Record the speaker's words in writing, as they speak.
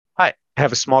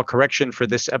have a small correction for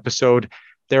this episode.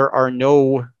 There are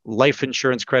no life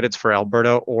insurance credits for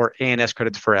Alberta or ANS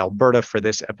credits for Alberta for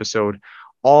this episode.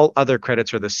 All other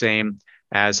credits are the same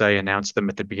as I announced them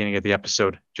at the beginning of the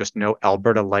episode. Just no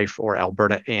Alberta Life or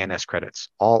Alberta ANS credits.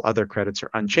 All other credits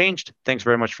are unchanged. Thanks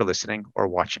very much for listening or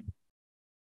watching.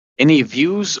 Any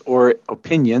views or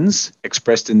opinions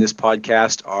expressed in this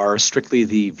podcast are strictly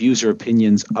the views or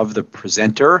opinions of the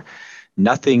presenter.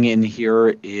 Nothing in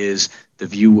here is the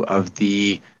view of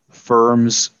the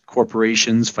firms,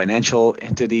 corporations, financial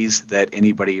entities that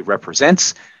anybody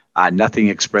represents. Nothing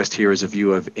expressed here is a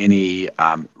view of any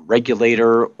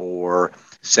regulator or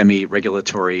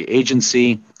semi-regulatory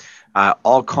agency.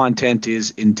 All content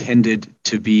is intended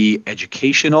to be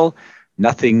educational.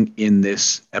 Nothing in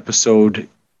this episode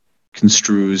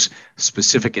construes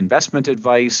specific investment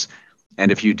advice. And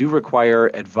if you do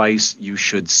require advice, you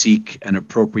should seek an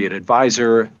appropriate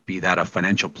advisor, be that a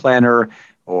financial planner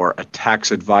or a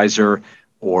tax advisor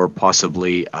or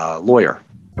possibly a lawyer.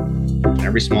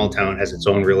 Every small town has its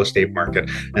own real estate market,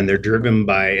 and they're driven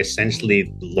by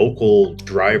essentially local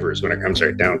drivers when it comes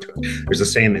right down to it. There's a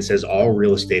saying that says all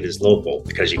real estate is local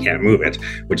because you can't move it,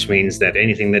 which means that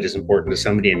anything that is important to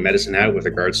somebody in Medicine Hat with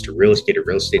regards to real estate or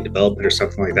real estate development or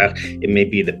something like that, it may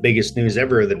be the biggest news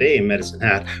ever of the day in Medicine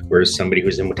Hat, whereas somebody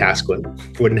who's in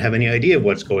Wetaskiwin wouldn't have any idea of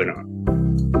what's going on.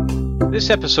 This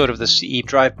episode of the CE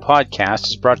Drive podcast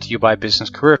is brought to you by Business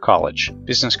Career College.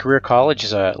 Business Career College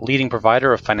is a leading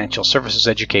provider of financial services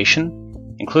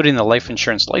education, including the life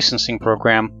insurance licensing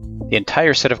program, the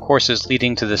entire set of courses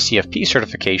leading to the CFP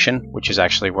certification, which is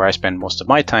actually where I spend most of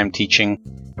my time teaching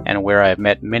and where I have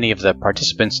met many of the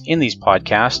participants in these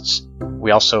podcasts.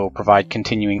 We also provide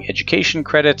continuing education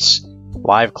credits,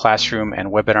 live classroom and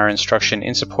webinar instruction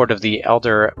in support of the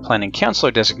Elder Planning Counselor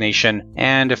designation,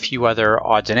 and a few other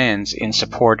odds and ends in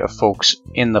support of folks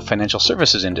in the financial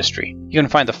services industry. You can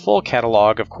find the full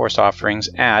catalog of course offerings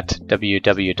at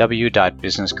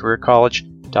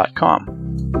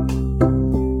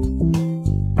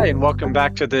www.businesscareercollege.com. Hi, and welcome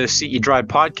back to the CE Drive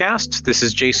podcast. This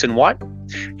is Jason Watt.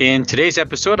 In today's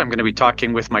episode, I'm going to be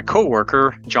talking with my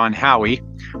coworker, John Howie.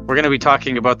 We're going to be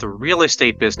talking about the real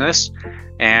estate business,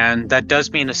 and that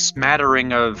does mean a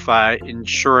smattering of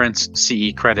insurance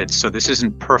CE credits. So this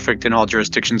isn't perfect in all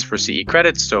jurisdictions for CE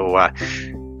credits, so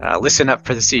listen up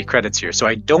for the CE credits here. So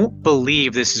I don't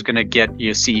believe this is going to get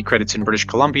you CE credits in British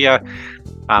Columbia.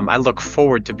 I look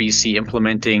forward to BC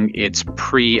implementing its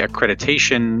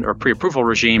pre-accreditation or pre-approval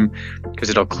regime because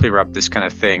it'll clear up this kind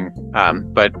of thing.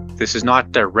 But this is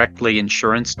not directly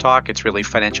insurance talk. It's really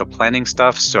financial planning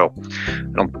stuff. So I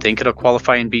don't think it'll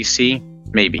qualify in BC.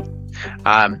 Maybe.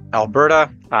 Alberta,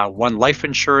 one life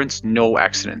insurance, no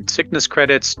accident and sickness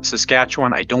credits.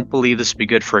 Saskatchewan, I don't believe this would be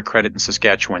good for a credit in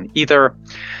Saskatchewan either.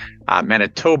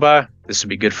 Manitoba, this would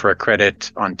be good for a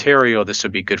credit. Ontario, this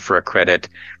would be good for a credit.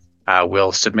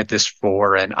 We'll submit this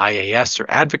for an IAS or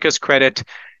Advocates credit.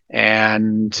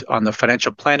 And on the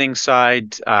financial planning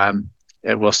side,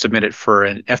 we'll submit it for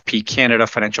an FP Canada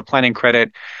financial planning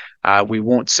credit. We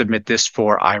won't submit this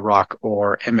for IROC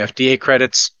or MFDA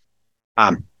credits.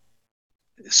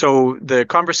 So the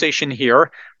conversation here,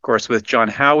 of course, with John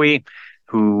Howie,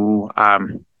 who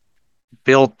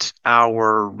built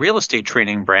our real estate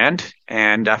training brand.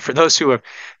 And for those who have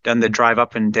done the drive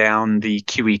up and down the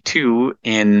QE2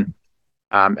 in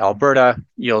Alberta,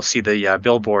 you'll see the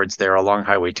billboards there along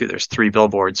Highway 2. There's 3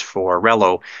 billboards for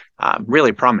Relo,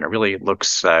 really prominent, really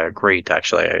looks great,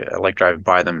 actually. I like driving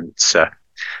by them. It's, I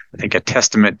think, a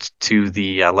testament to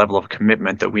the level of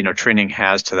commitment that We Know Training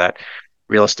has to that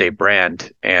real estate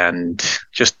brand, and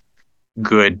just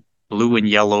good blue and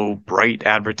yellow, bright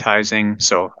advertising.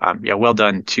 So yeah, well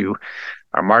done to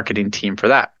our marketing team for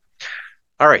that.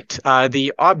 All right,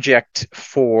 the object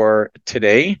for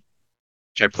today,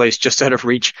 which I placed just out of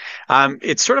reach,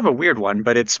 it's sort of a weird one,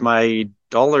 but it's my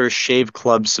Dollar Shave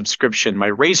Club subscription, my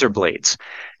razor blades.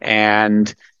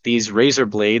 And these razor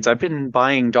blades, I've been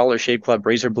buying Dollar Shave Club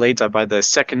razor blades. I buy the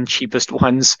second cheapest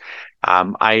ones.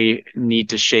 I need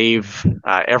to shave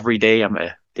every day. I'm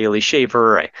a daily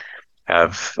shaver. I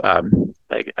have I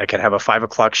can have a 5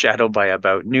 o'clock shadow by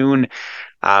about noon.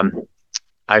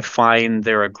 I find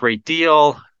they're a great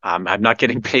deal. I'm not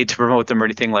getting paid to promote them or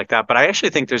anything like that, but I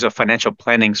actually think there's a financial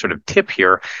planning sort of tip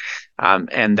here,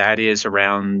 and that is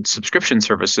around subscription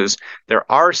services. There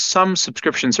are some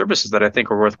subscription services that I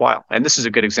think are worthwhile, and this is a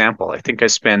good example. I think I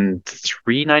spend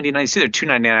 $3.99, it's either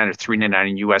 $2.99 or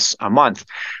 $3.99 US a month,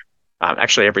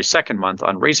 actually every second month,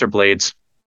 on razor blades.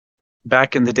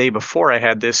 Back in the day before I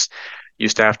had this,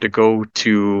 used to have to go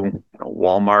to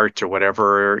Walmart or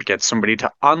whatever, get somebody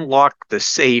to unlock the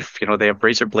safe. They have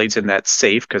razor blades in that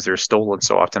safe because they're stolen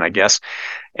so often, I guess,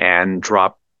 and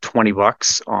drop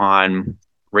 $20 on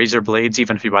razor blades.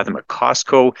 Even if you buy them at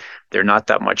Costco, they're not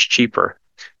that much cheaper.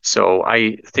 So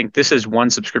I think this is one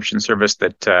subscription service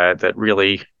that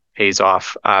really pays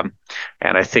off. And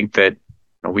I think that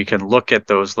we can look at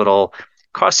those little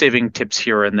cost saving tips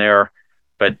here and there.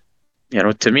 But,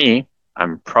 to me,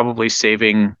 I'm probably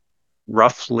saving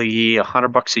roughly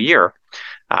 $100 a year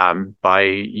by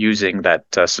using that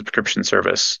subscription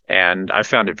service. And I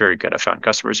found it very good. I found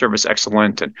customer service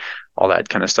excellent and all that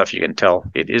kind of stuff. You can tell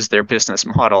it is their business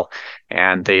model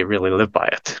and they really live by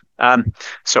it.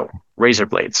 So razor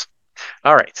blades.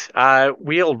 All right.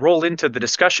 We'll roll into the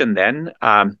discussion then.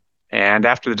 And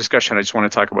after the discussion, I just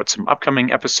want to talk about some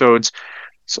upcoming episodes.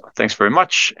 So thanks very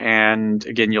much. And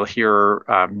again, you'll hear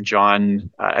John.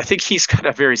 I think he's got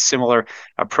a very similar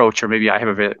approach, or maybe I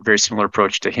have a very similar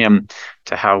approach to him,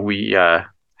 to how we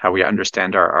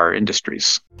understand our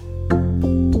industries.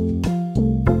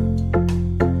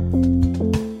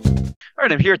 All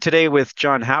right, I'm here today with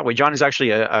John Howie. John is actually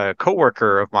a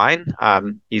coworker of mine.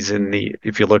 He's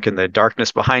if you look in the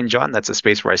darkness behind John, that's a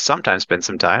space where I sometimes spend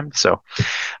some time. So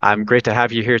great to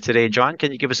have you here today, John.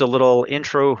 Can you give us a little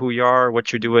intro, who you are,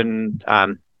 what you're doing,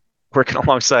 working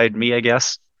alongside me, I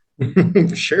guess?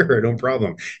 Sure, no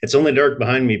problem. It's only dark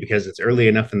behind me because it's early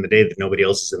enough in the day that nobody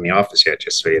else is in the office yet,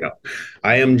 just so you know.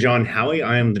 I am John Howie.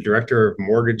 I am the director of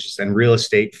mortgages and real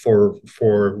estate for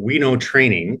We Know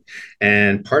Training.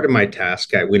 And part of my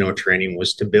task at We Know Training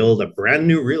was to build a brand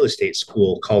new real estate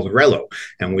school called Relo.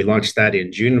 And we launched that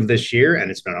in June of this year,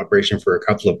 and it's been in operation for a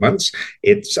couple of months.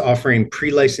 It's offering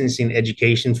pre-licensing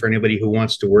education for anybody who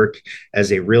wants to work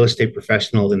as a real estate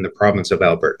professional in the province of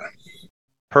Alberta.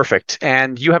 Perfect.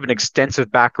 And you have an extensive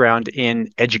background in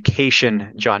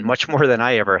education, John, much more than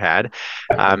I ever had.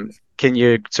 Can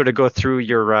you sort of go through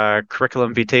your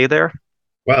curriculum vitae there?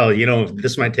 Well,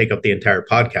 this might take up the entire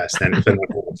podcast then, depending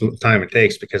on the time it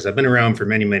takes, because I've been around for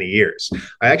many, many years.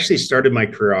 I actually started my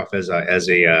career off as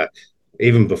a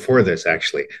even before this,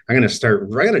 actually. I'm going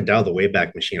to dial the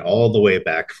Wayback Machine all the way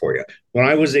back for you. When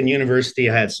I was in university,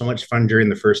 I had so much fun during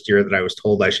the first year that I was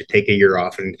told I should take a year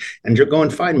off and go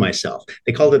and find myself.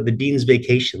 They called it the Dean's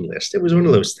Vacation List. It was one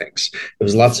of those things. It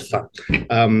was lots of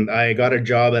fun. I got a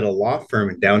job at a law firm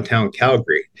in downtown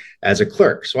Calgary as a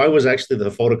clerk. So I was actually the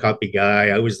photocopy guy.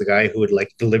 I was the guy who would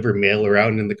deliver mail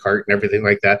around in the cart and everything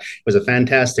like that. It was a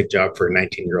fantastic job for a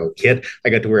 19-year-old kid. I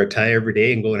got to wear a tie every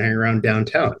day and go and hang around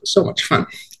downtown. It was so much fun.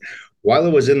 While I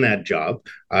was in that job,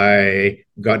 I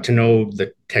got to know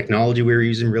the technology we were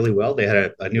using really well. They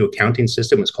had a new accounting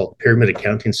system. It was called the Pyramid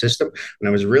Accounting System, and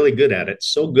I was really good at it.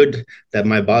 So good that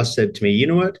my boss said to me, "You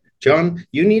know what, John,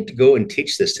 you need to go and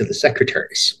teach this to the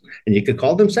secretaries." And you could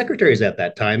call them secretaries at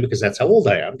that time because that's how old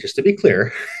I am, just to be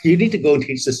clear. You need to go and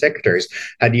teach the secretaries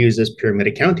how to use this pyramid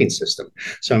accounting system.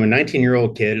 So I'm a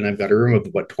 19-year-old kid, and I've got a room of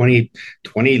about 20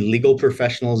 legal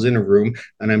professionals in a room,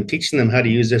 and I'm teaching them how to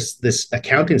use this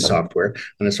accounting software.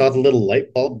 And I saw the little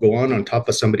light bulb go on top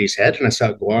of somebody's head, and I saw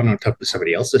it go on top of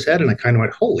somebody else's head, and I kind of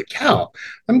went, holy cow,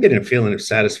 I'm getting a feeling of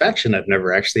satisfaction I've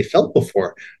never actually felt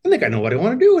before. I think I know what I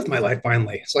want to do with my life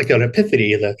finally. It's like an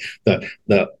epiphany.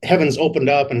 The heavens opened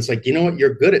up, and it's like, you know what,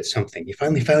 you're good at something. You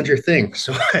finally found your thing.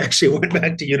 So I actually went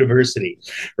back to university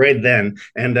right then,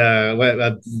 and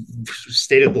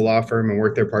stayed at the law firm and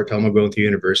worked there part-time while going through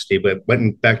university, but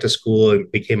went back to school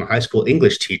and became a high school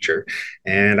English teacher.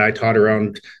 And I taught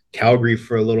around Calgary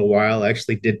for a little while. I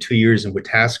actually did 2 years in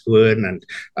Wetaskiwin and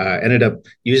ended up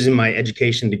using my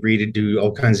education degree to do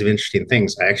all kinds of interesting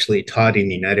things. I actually taught in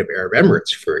the United Arab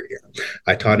Emirates for a year.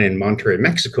 I taught in Monterrey,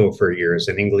 Mexico for a year as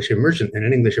an English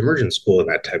immersion school and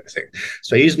that type of thing.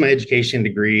 So I used my education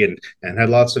degree and had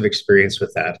lots of experience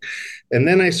with that. And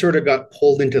then I sort of got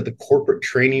pulled into the corporate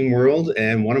training world.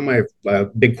 And one of my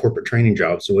big corporate training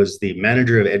jobs was the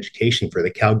manager of education for the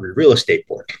Calgary Real Estate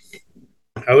Board.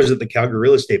 I was at the Calgary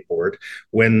Real Estate Board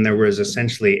when there was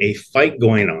essentially a fight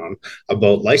going on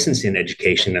about licensing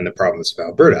education in the province of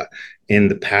Alberta. In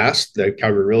the past, the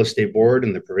Calgary Real Estate Board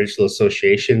and the Provincial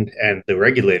Association and the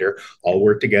regulator all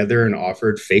worked together and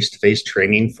offered face-to-face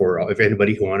training for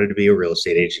anybody who wanted to be a real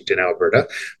estate agent in Alberta.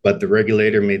 But the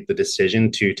regulator made the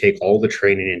decision to take all the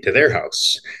training into their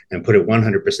house and put it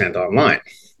 100% online.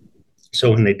 So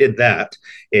when they did that,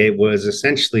 it was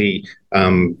essentially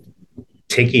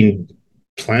taking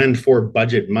planned for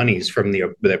budget monies from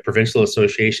the provincial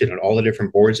association and all the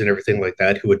different boards and everything like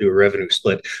that who would do a revenue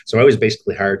split. So I was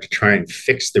basically hired to try and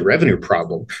fix the revenue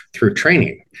problem through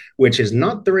training, which is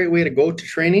not the right way to go to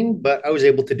training, but I was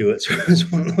able to do it. So it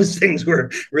was one of those things where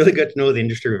I really got to know the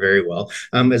industry very well.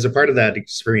 As a part of that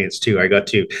experience too, I got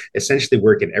to essentially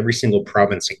work in every single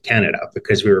province in Canada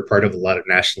because we were part of a lot of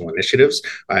national initiatives.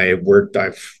 I've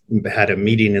had a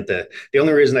meeting at the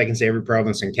only reason I can say every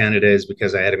province in Canada is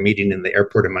because I had a meeting in the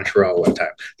airport in Montreal one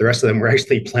time. The rest of them were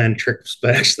actually planned trips,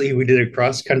 but actually we did a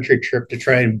cross-country trip to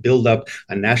try and build up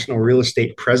a national real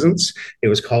estate presence. It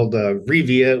was called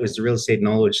REVIA. It was the Real Estate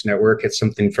Knowledge Network. It's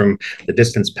something from the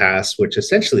distance past, which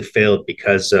essentially failed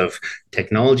because of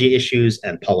technology issues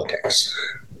and politics.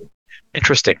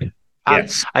 Interesting.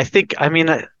 Yes. I think,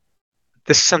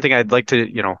 this is something I'd like to,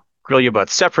 grill you about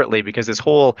separately, because this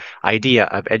whole idea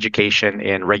of education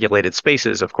in regulated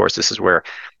spaces, of course, this is where,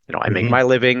 I make my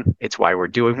living. It's why we're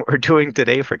doing what we're doing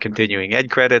today for continuing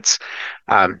ed credits.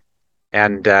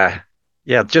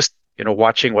 Just,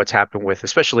 watching what's happened with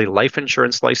especially life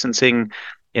insurance licensing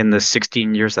in the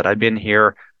 16 years that I've been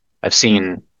here, I've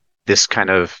seen this kind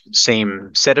of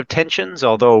same set of tensions,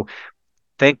 although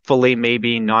thankfully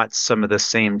maybe not some of the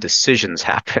same decisions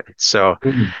happen. So,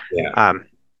 Yeah.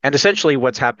 And essentially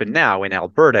what's happened now in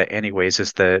Alberta anyways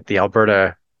is the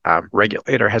Alberta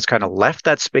regulator has kind of left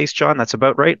that space, John. That's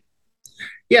about right.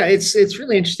 Yeah, it's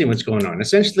really interesting what's going on.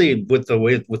 Essentially, with the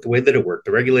way that it worked,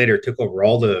 the regulator took over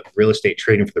all the real estate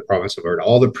trading for the province of Alberta,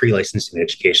 all the pre-licensing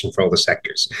education for all the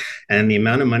sectors, and the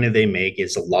amount of money they make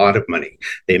is a lot of money.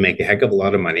 They make a heck of a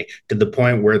lot of money to the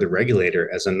point where the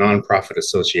regulator, as a nonprofit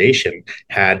association,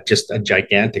 had just a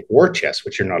gigantic war chest,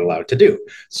 which you're not allowed to do.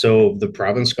 So the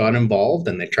province got involved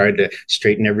and they tried to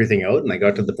straighten everything out, and they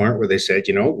got to the point where they said,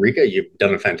 Rika, you've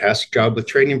done a fantastic job with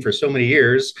trading for so many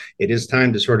years. It is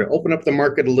time to sort of open up the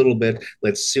market a little bit.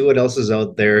 Let's see what else is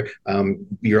out there.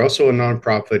 You're also a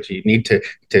nonprofit. You need to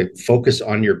focus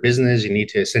on your business. You need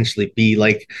to essentially be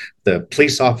like the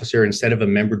police officer instead of a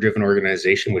member-driven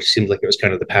organization, which seems like it was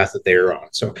kind of the path that they were on.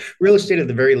 So real estate, at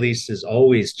the very least, is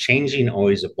always changing,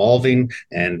 always evolving,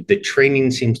 and the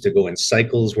training seems to go in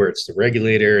cycles where it's the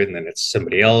regulator, and then it's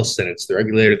somebody else, then it's the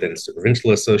regulator, then it's the provincial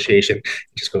association. It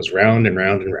just goes round and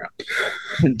round and round.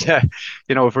 And,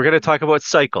 if we're going to talk about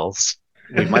cycles,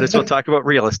 we might as well talk about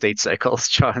real estate cycles,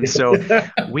 John. So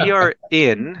we are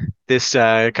in this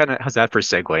kind of, how's that for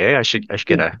segue? Eh? I should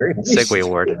get a segue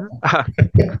award.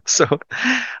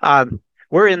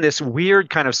 We're in this weird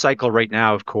kind of cycle right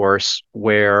now, of course,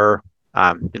 where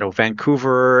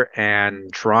Vancouver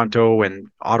and Toronto and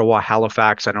Ottawa,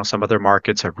 Halifax, I know some other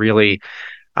markets have really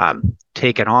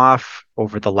taken off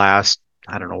over the last,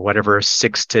 I don't know, whatever,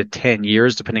 6 to 10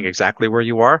 years, depending exactly where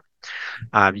you are.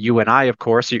 You and I, of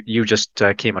course, you just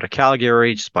came out of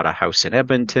Calgary, just bought a house in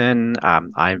Edmonton.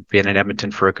 I've been in Edmonton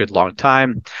for a good long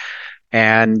time.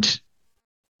 And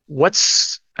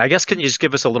I guess, can you just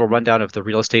give us a little rundown of the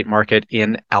real estate market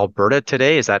in Alberta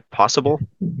today? Is that possible?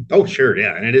 Oh, sure.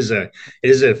 Yeah. And it is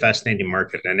a fascinating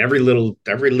market, and every little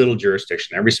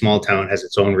jurisdiction, every small town has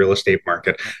its own real estate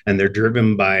market, and they're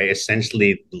driven by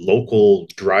essentially local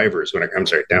drivers when it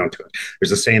comes right down to it.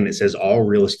 There's a saying that says all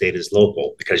real estate is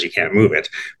local because you can't move it,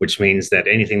 which means that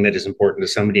anything that is important to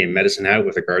somebody in Medicine Hat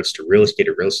with regards to real estate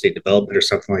or real estate development or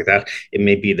something like that, it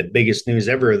may be the biggest news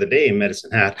ever of the day in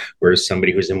Medicine Hat, whereas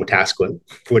somebody who's in Wetaskiwin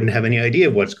wouldn't have any idea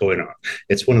of what's going on.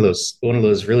 It's one of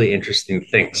those really interesting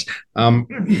things.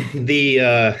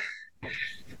 The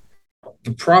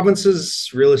province's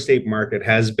real estate market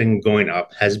has been going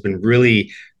up, has been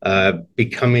really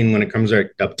becoming, when it comes right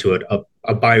up to it,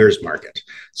 a buyer's market.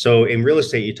 So in real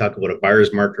estate, you talk about a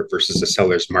buyer's market versus a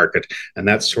seller's market, and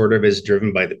that sort of is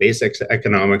driven by the basic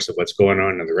economics of what's going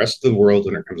on in the rest of the world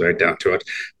when it comes right down to it.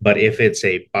 But if it's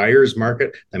a buyer's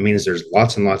market, that means there's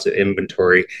lots and lots of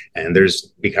inventory, and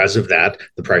because of that,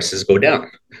 the prices go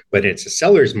down. But it's a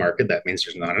seller's market, that means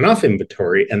there's not enough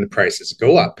inventory and the prices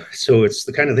go up. So it's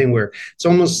the kind of thing where it's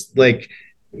almost like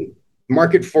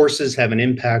market forces have an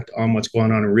impact on what's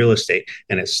going on in real estate,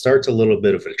 and it starts a little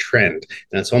bit of a trend.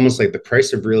 And it's almost like the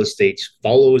price of real estate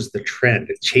follows the trend,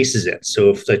 it chases it. So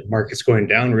if the market's going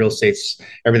down,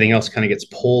 everything else kind of gets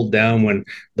pulled down when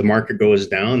the market goes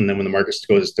down, and then when the market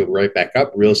goes right back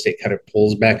up, real estate kind of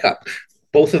pulls back up.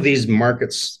 Both of these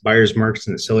markets, buyer's markets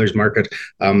and the seller's market,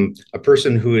 a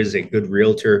person who is a good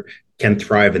realtor can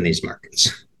thrive in these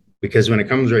markets. Because when it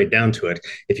comes right down to it,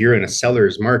 if you're in a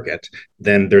seller's market,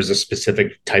 then there's a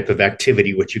specific type of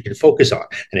activity which you can focus on.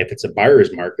 And if it's a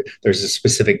buyer's market, there's a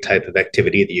specific type of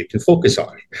activity that you can focus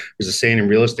on. There's a saying in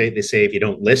real estate, they say if you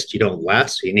don't list, you don't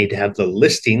last. So you need to have the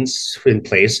listings in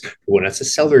place for when it's a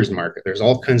seller's market. There's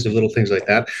all kinds of little things like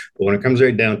that. But when it comes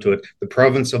right down to it, the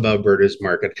province of Alberta's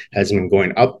market has been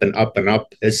going up and up and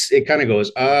up. It kind of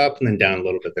goes up and then down a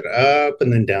little bit, then up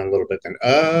and then down a little bit, then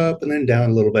up and then down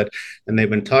a little bit. And they've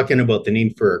been talking about the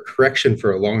need for a correction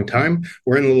for a long time.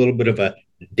 We're in a little bit of a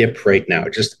dip right now,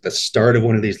 just at the start of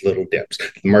one of these little dips.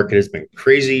 The market has been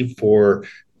crazy for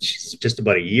just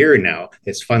about a year now.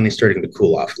 It's finally starting to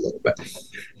cool off a little bit.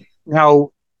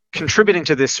 Now, contributing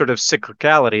to this sort of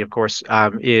cyclicality, of course,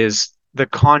 is the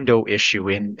condo issue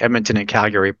in Edmonton and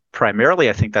Calgary. Primarily,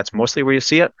 I think that's mostly where you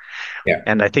see it. Yeah.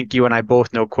 And I think you and I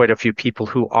both know quite a few people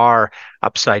who are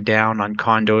upside down on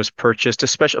condos purchased,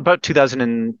 especially about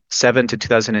 2007 to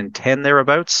 2010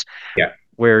 thereabouts. Yeah.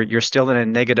 Where you're still in a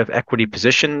negative equity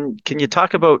position. Can you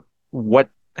talk about what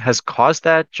has caused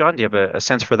that, John? Do you have a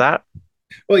sense for that?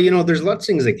 Well, there's lots of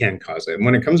things that can cause it.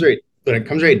 When it comes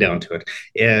right down to it,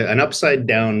 an upside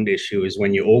down issue is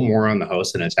when you owe more on the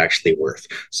house than it's actually worth.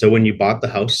 So when you bought the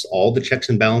house, all the checks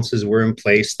and balances were in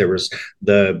place. There was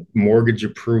the mortgage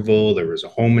approval, there was a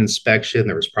home inspection,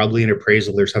 there was probably an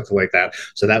appraisal or something like that.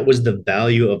 So that was the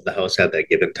value of the house at that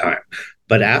given time.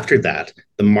 But after that,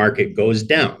 the market goes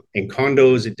down. In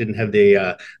condos, it didn't have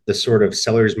the sort of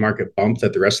seller's market bump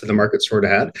that the rest of the market sort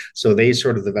of had. So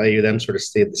the value of them sort of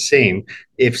stayed the same.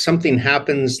 If something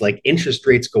happens like interest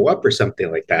rates go up or something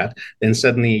like that, then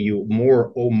suddenly you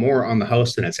owe more on the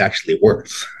house than it's actually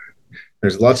worth.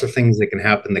 There's lots of things that can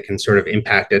happen that can sort of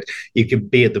impact it. You could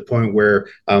be at the point where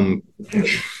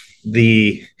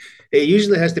it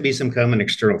usually has to be some kind of an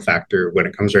external factor when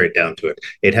it comes right down to it.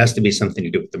 It has to be something to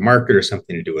do with the market or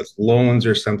something to do with loans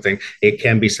or something. It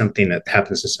can be something that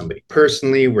happens to somebody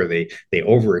personally where they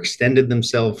overextended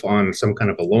themselves on some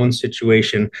kind of a loan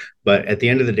situation. But at the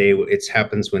end of the day, it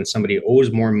happens when somebody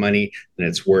owes more money than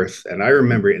it's worth. And I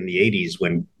remember in the 80s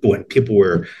when people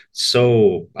were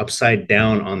so upside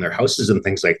down on their houses and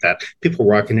things like that, people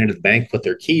were walking into the bank with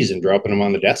their keys and dropping them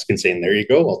on the desk and saying, there you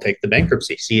go, I'll take the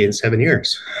bankruptcy. See you in 7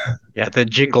 years. Yeah, the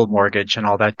jingle mortgage and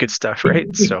all that good stuff,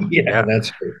 right? So yeah,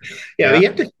 that's true. Yeah, you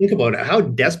have to think about how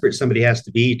desperate somebody has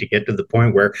to be to get to the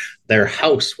point where their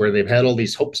house, where they've had all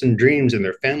these hopes and dreams and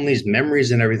their family's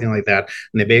memories and everything like that,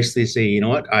 and they basically say, you know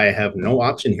what, I have no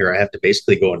option here. I have to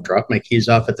basically go and drop my keys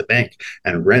off at the bank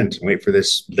and rent and wait for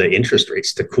the interest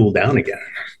rates to cool down again.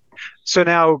 So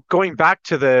now going back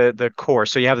to the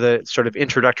course, so you have the sort of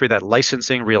introductory, that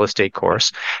licensing real estate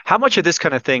course. How much of this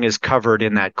kind of thing is covered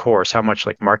in that course? How much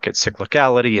like market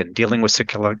cyclicality and dealing with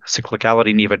cyclicality,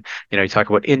 and even, you talk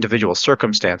about individual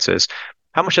circumstances.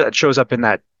 How much of that shows up in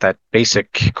that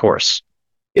basic course?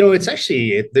 It's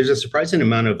actually, there's a surprising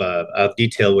amount of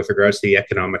detail with regards to the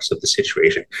economics of the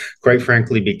situation, quite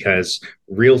frankly, because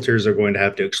realtors are going to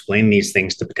have to explain these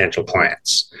things to potential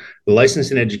clients. The license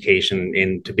and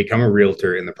education to become a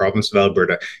realtor in the province of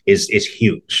Alberta is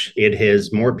huge. It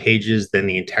has more pages than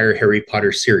the entire Harry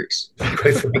Potter series.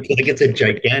 Quite frankly, it's a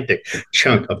gigantic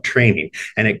chunk of training,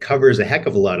 and it covers a heck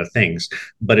of a lot of things,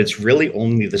 but it's really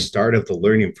only the start of the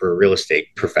learning for a real estate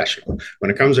professional.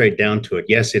 When it comes right down to it,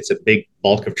 yes, it's a big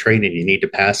bulk of training. You need to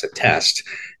pass a test,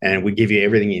 and we give you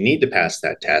everything you need to pass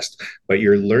that test, but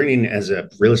your learning as a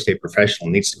real estate professional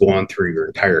needs to go on through your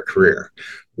entire career.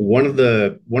 One of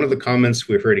the comments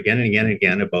we've heard again and again and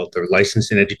again about the license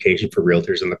and education for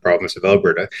realtors in the province of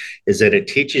Alberta is that it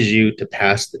teaches you to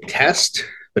pass the test,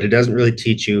 but it doesn't really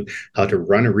teach you how to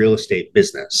run a real estate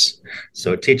business.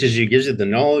 So it gives you the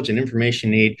knowledge and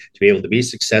information you need to be able to be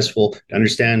successful, to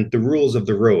understand the rules of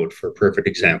the road, for a perfect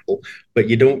example, but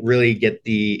you don't really get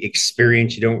the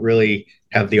experience. You don't really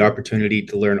have the opportunity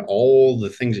to learn all the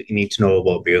things that you need to know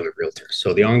about being a realtor.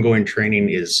 So the ongoing training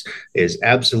is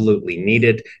absolutely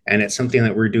needed. And it's something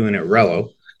that we're doing at Rello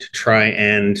to try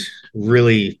and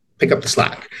really pick up the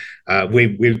slack.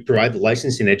 We provide the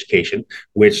licensing education,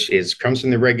 which comes from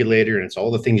the regulator, and it's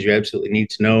all the things you absolutely need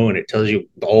to know. And it tells you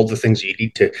all the things you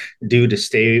need to do to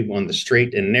stay on the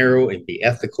straight and narrow and be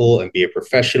ethical and be a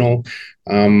professional.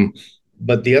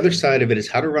 But the other side of it is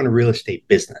how to run a real estate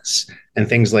business, and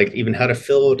things like even how to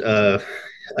fill out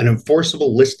an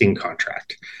enforceable listing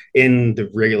contract. In the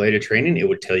regulated training, it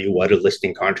would tell you what a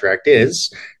listing contract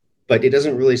is, but it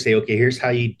doesn't really say, okay, here's how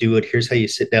you do it. Here's how you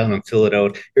sit down and fill it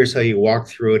out. Here's how you walk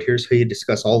through it. Here's how you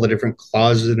discuss all the different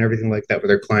clauses and everything like that with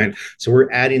our client. So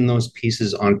we're adding those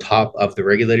pieces on top of the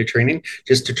regulated training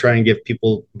just to try and give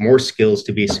people more skills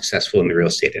to be successful in the real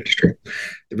estate industry.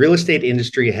 The real estate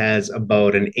industry has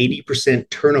about an 80%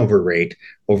 turnover rate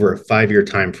over a 5-year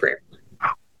time frame.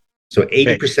 So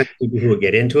 80% of people who will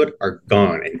get into it are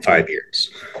gone in 5 years.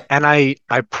 And I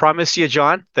promise you,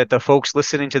 John, that the folks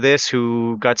listening to this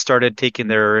who got started taking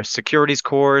their securities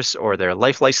course or their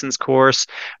life license course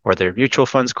or their mutual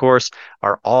funds course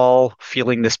are all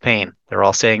feeling this pain. They're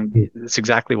all saying it's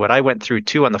exactly what I went through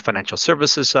too on the financial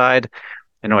services side.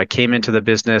 I came into the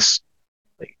business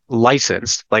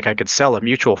licensed, like I could sell a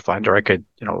mutual fund or I could,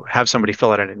 have somebody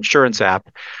fill out an insurance app,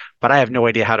 but I have no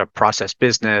idea how to process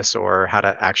business or how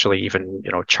to actually even,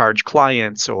 charge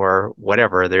clients or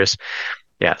whatever.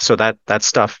 So that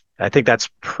stuff, I think that's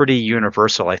pretty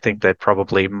universal. I think that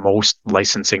probably most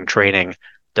licensing training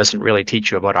doesn't really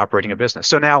teach you about operating a business.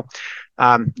 So now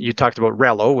you talked about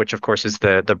Relo, which of course is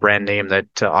the brand name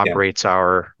that operates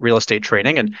our real estate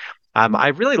training. And I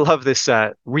really love this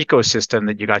RECO system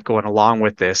that you got going along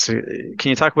with this. Can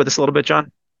you talk about this a little bit,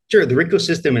 John? Sure. The RECO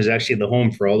system is actually the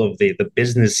home for all of the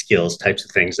business skills types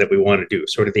of things that we want to do,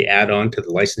 sort of the add-on to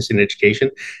the licensing education.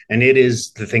 And it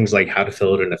is the things like how to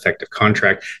fill out an effective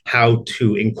contract, how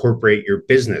to incorporate your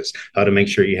business, how to make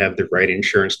sure you have the right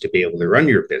insurance to be able to run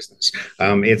your business.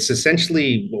 It's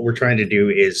essentially what we're trying to do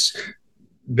is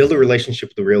build a relationship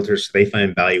with the realtors so they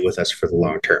find value with us for the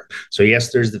long term. So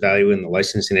yes, there's the value in the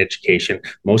licensing education.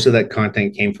 Most of that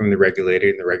content came from the regulator,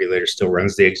 and the regulator still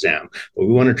runs the exam. But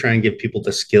we want to try and give people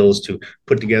the skills to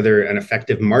put together an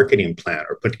effective marketing plan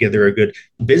or put together a good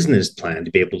business plan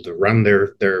to be able to run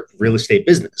their real estate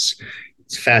business.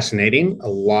 It's fascinating. A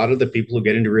lot of the people who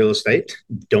get into real estate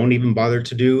don't even bother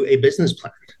to do a business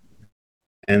plan.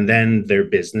 And then their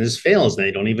business fails and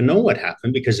they don't even know what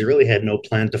happened because they really had no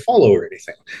plan to follow or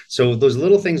anything. So those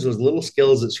little things, those little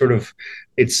skills that sort of,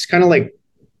 it's kind of like,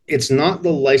 it's not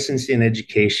the licensing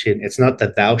education, it's not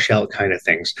the thou shalt kind of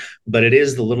things, but it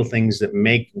is the little things that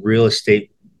make real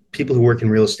estate, people who work in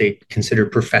real estate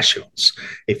considered professionals.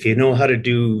 If you know how to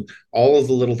do all of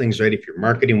the little things right, if you're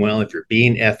marketing well, if you're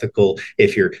being ethical,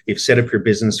 if you've set up your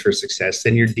business for success,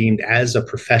 then you're deemed as a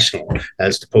professional,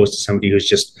 as opposed to somebody who's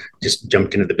just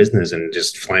jumped into the business and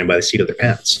just flying by the seat of their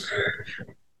pants.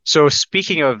 So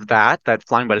speaking of that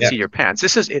flying by the seat of your pants,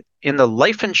 this is it, in the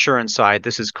life insurance side,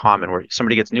 this is common where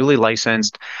somebody gets newly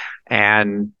licensed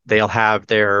and they'll have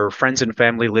their friends and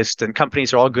family list, and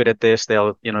companies are all good at this.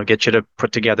 They'll, get you to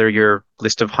put together your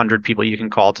list of 100 people you can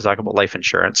call to talk about life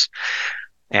insurance.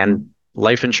 And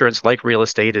life insurance, like real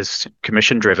estate, is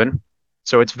commission driven.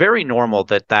 So it's very normal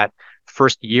that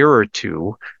first year or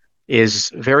two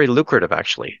is very lucrative,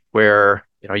 actually, where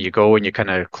you go and you kind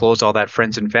of close all that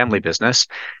friends and family business.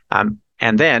 And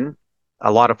then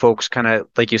a lot of folks kind of,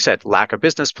 like you said, lack a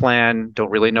business plan,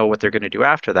 don't really know what they're going to do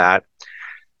after that.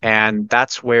 And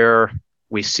that's where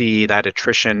we see that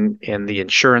attrition in the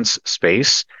insurance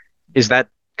space. Is that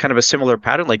kind of a similar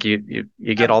pattern? Like you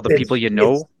get all the people you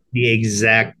know? The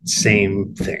exact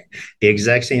same thing. The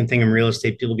exact same thing in real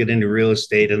estate. People get into real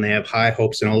estate and they have high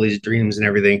hopes and all these dreams and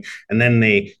everything, and then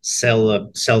they sell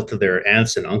to their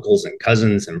aunts and uncles and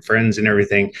cousins and friends and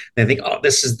everything. And they think, oh,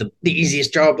 this is the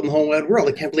easiest job in the whole wide world.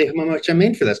 I can't believe how much I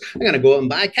made for this. I'm going to go out and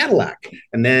buy a Cadillac.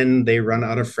 And then they run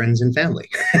out of friends and family,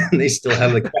 and they still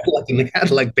have the Cadillac and the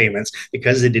Cadillac payments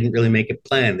because they didn't really make a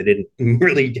plan. They didn't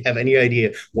really have any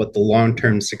idea what the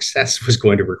long-term success was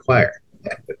going to require.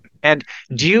 And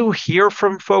do you hear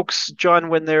from folks, John,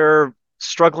 when they're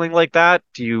struggling like that?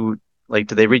 Do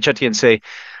they reach out to you and say,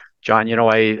 John,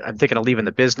 I'm thinking of leaving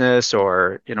the business,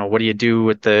 or, what do you do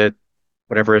at the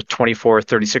whatever 24,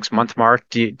 36 month mark?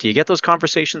 Do you get those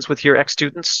conversations with your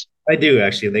ex-students? I do,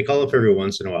 actually. They call up every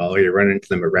once in a while, or you run into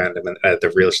them at random at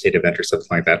the real estate event or something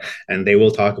like that, and they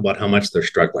will talk about how much they're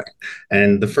struggling.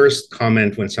 And the first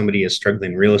comment when somebody is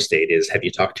struggling in real estate is, have you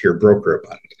talked to your broker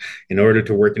about it? In order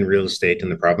to work in real estate in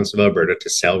the province of Alberta, to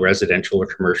sell residential or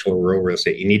commercial or rural real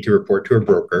estate, you need to report to a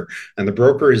broker, and the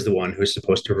broker is the one who's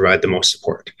supposed to provide the most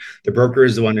support. The broker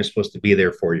is the one who's supposed to be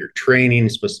there for your training,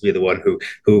 is supposed to be the one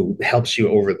who helps you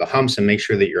over the humps and make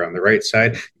sure that you're on the right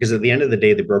side, because at the end of the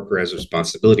day, the broker has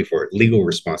responsibility for it, legal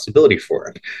responsibility for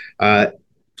it.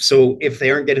 So if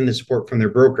they aren't getting the support from their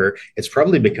broker, it's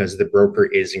probably because the broker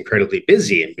is incredibly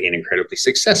busy and being incredibly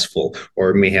successful,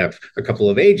 or may have a couple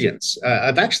of agents.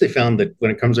 I've actually found that when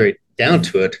it comes right down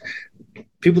to it,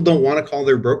 people don't want to call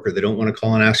their broker. They don't want to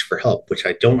call and ask for help, which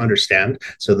I don't understand.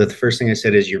 So that the first thing I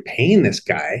said is you're paying this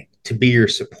guy to be your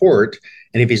support.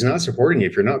 And if he's not supporting you,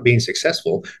 if you're not being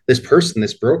successful, this person,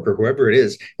 this broker, whoever it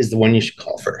is the one you should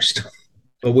call first.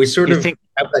 But we sort of have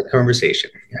that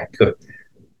conversation. Yeah, good.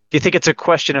 Do you think it's a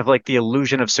question of like the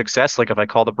illusion of success? Like if I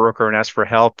call the broker and ask for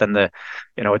help, then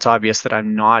it's obvious that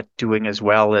I'm not doing as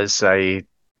well as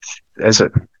as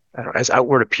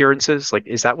outward appearances. Like,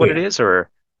 is that what it is, or?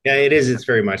 Yeah, it is. It's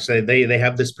very much. They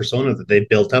have this persona that they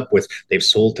built up with. They've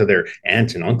sold to their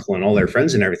aunt and uncle and all their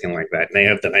friends and everything like that. And they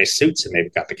have the nice suits and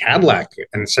they've got the Cadillac.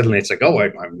 And suddenly it's like, oh,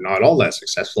 I'm not all that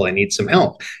successful. I need some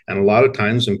help. And a lot of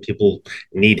times when people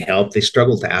need help, they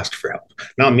struggle to ask for help.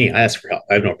 Not me. I ask for help.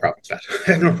 I have no problem with that.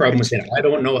 I have no problem with saying I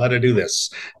don't know how to do this.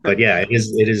 But yeah,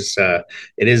 it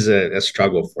is a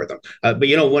struggle for them. But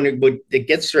when it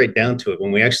gets right down to it,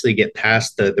 when we actually get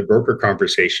past the broker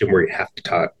conversation where you have to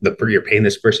talk, you're paying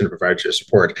this person to provide your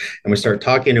support, and we start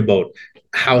talking about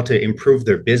how to improve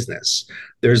their business,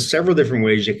 there's several different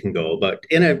ways you can go. But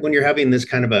when you're having this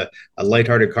kind of a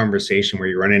lighthearted conversation where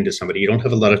you run into somebody, you don't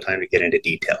have a lot of time to get into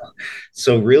detail.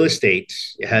 So real estate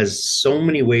has so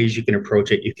many ways you can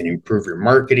approach it. You can improve your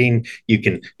marketing. You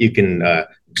can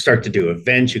start to do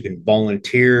events. You can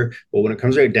volunteer. But when it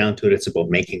comes right down to it, it's about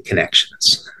making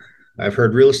connections. I've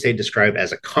heard real estate described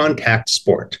as a contact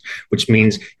sport, which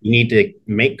means you need to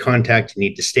make contact, you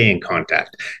need to stay in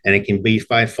contact. And it can be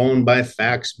by phone, by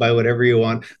fax, by whatever you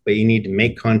want, but you need to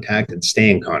make contact and stay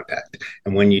in contact.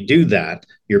 And when you do that,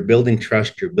 you're building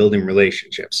trust, you're building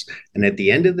relationships. And at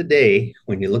the end of the day,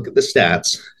 when you look at the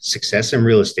stats, success in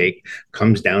real estate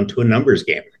comes down to a numbers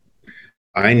game.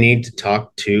 I need to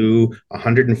talk to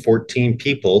 114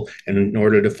 people in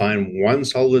order to find one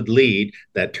solid lead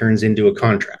that turns into a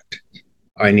contract.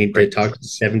 I need to talk to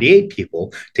 78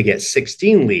 people to get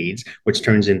 16 leads, which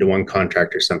turns into one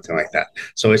contract or something like that.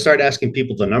 So I started asking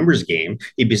people the numbers game.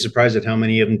 You'd be surprised at how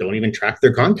many of them don't even track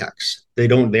their contacts. They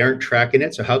aren't tracking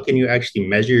it. So how can you actually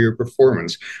measure your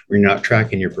performance when you're not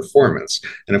tracking your performance?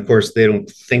 And of course, they don't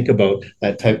think about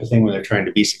that type of thing when they're trying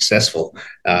to be successful.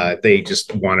 They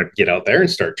just want to get out there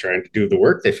and start trying to do the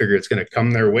work. They figure it's going to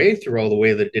come their way through all the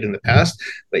way that it did in the past,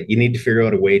 but you need to figure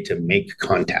out a way to make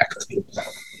contact with people.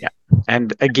 Yeah.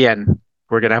 And again,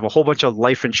 we're going to have a whole bunch of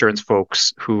life insurance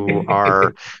folks who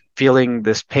are feeling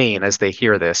this pain as they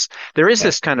hear this. There is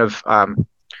this kind of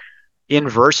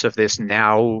inverse of this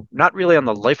now, not really on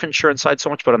the life insurance side so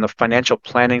much, but on the financial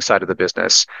planning side of the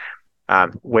business,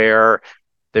 where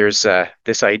there's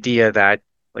this idea that,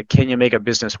 like, can you make a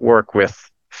business work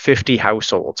with 50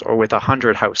 households or with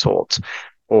 100 households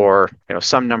or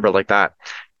some number like that?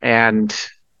 And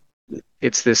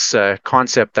it's this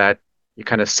concept that you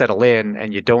kind of settle in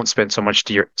and you don't spend so much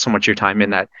of your time in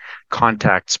that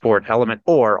contact sport element,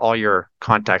 or all your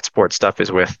contact sport stuff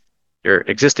is with your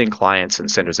existing clients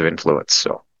and centers of influence.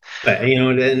 So,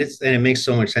 and it makes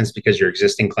so much sense because your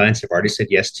existing clients have already said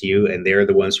yes to you, and they're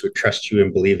the ones who trust you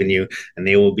and believe in you, and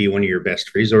they will be one of your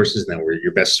best resources, and we're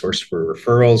your best source for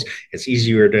referrals. It's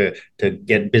easier to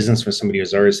get business with somebody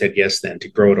who's already said yes than to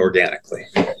grow it organically.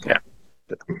 Yeah.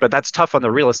 But that's tough on the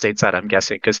real estate side, I'm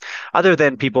guessing, because other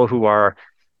than people who are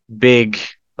big,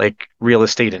 like real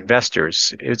estate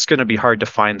investors, it's going to be hard to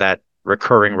find that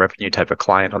recurring revenue type of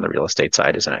client on the real estate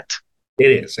side, isn't it?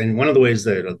 It is. And one of the ways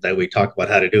that we talk about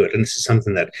how to do it, and this is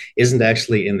something that isn't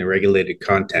actually in the regulated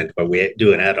content, but we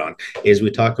do an add-on, is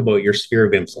we talk about your sphere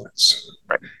of influence.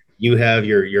 Right. You have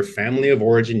your family of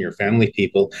origin, your family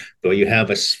people, but you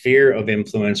have a sphere of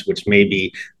influence, which may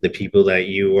be the people that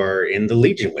you are in the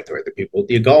Legion with, or the people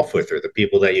you golf with, or the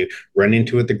people that you run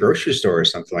into at the grocery store or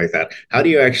something like that. How do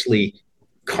you actually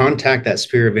contact that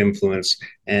sphere of influence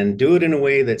and do it in a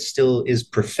way that still is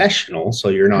professional? So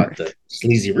you're not the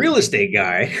sleazy real estate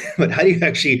guy, but how do you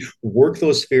actually work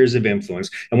those spheres of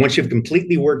influence? And once you've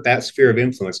completely worked that sphere of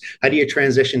influence, how do you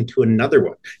transition to another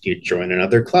one? Do you join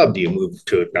another club? Do you move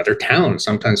to another town?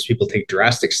 Sometimes people take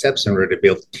drastic steps in order to be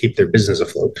able to keep their business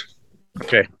afloat.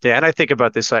 Okay. Yeah, and I think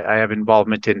about this. I have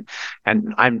involvement in,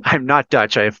 and I'm not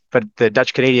Dutch. But the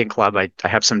Dutch Canadian Club. I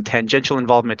have some tangential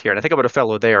involvement here, and I think about a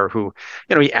fellow there who,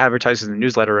 he advertises in the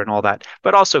newsletter and all that.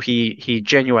 But also he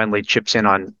genuinely chips in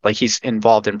on, like, he's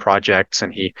involved in projects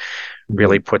and he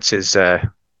really puts his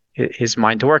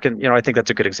mind to work. And I think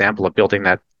that's a good example of building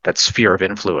that sphere of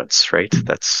influence, right?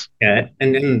 That's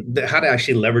and how to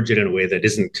actually leverage it in a way that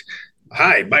isn't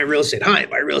Hi, buy real estate. Hi,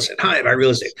 buy real estate. Hi, buy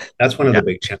real estate. That's one of Yeah. the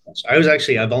big channels.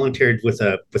 I volunteered with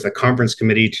a conference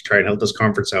committee to try and help this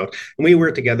conference out, and we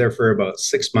worked together for about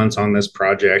 6 months on this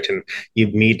project. And you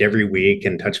meet every week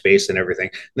and touch base and everything.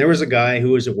 And there was a guy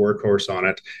who was a workhorse on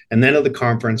it, and then at the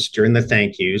conference during the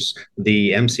thank yous,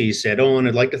 the MC said, "Oh, and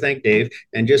I'd like to thank Dave.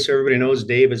 And just so everybody knows,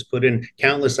 Dave has put in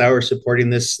countless hours supporting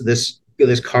this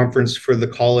conference for the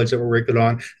college that we're working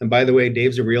on. And by the way,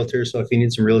 Dave's a realtor, so if you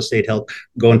need some real estate help,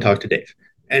 go and talk to Dave."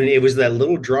 And it was that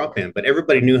little drop in, but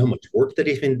everybody knew how much work that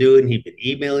he'd been doing. He'd been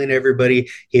emailing everybody.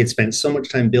 He had spent so much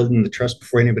time building the trust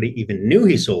before anybody even knew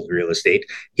he sold real estate.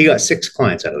 He got 6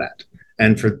 clients out of that.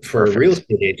 And for a real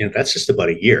estate agent, that's just about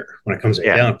a year when it comes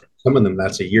down. For some of them,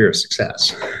 that's a year of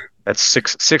success. That's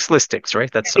six listings, right?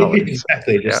 That's solid.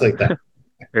 Exactly, just like that.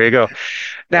 There you go.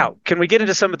 Now, can we get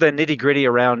into some of the nitty gritty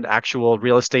around actual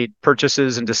real estate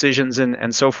purchases and decisions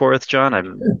and so forth, John?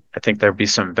 I think there'd be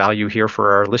some value here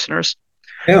for our listeners.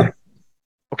 Yeah.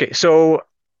 Okay, so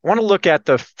I want to look at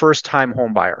the first-time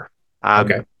home buyer.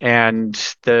 Okay. And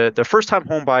the first-time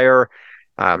home buyer,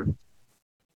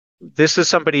 this is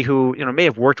somebody who may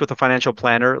have worked with a financial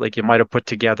planner, like you might have put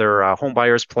together a home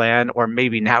buyer's plan, or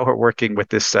maybe now we're working with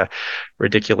this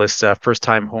ridiculous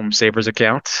first-time home savers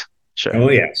account. Sure. Oh,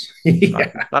 yes.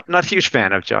 Yeah. Not a huge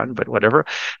fan of, John, but whatever.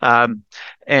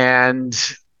 And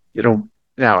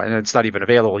now, and it's not even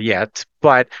available yet,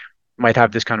 but might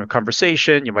have this kind of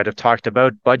conversation. You might have talked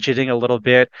about budgeting a little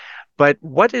bit, but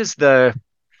what is the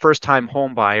first-time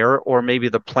home buyer, or maybe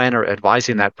the planner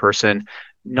advising that person,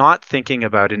 not thinking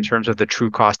about in terms of the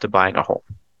true cost of buying a home?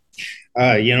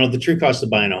 The true cost of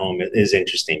buying a home is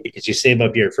interesting because you save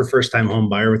up for first-time home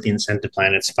buyer with the incentive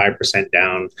plan, it's 5%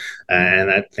 down and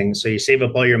that thing. So you save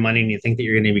up all your money and you think that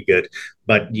you're going to be good,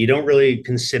 but you don't really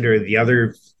consider the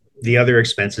other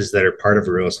expenses that are part of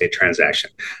a real estate transaction.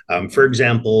 For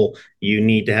example, you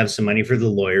need to have some money for the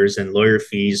lawyers, and lawyer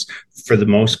fees, for the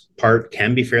most part,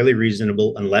 can be fairly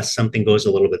reasonable unless something goes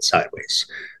a little bit sideways.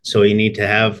 So you need to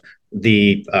have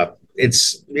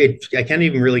I can't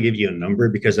even really give you a number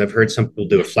because I've heard some people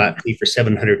do a flat fee for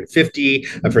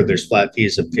 $750. I've heard there's flat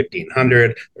fees of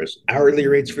 $1,500. There's hourly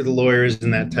rates for the lawyers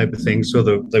and that type of thing. So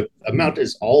the amount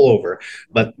is all over,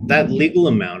 but that legal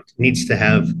amount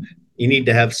you need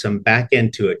to have some back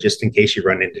end to it just in case you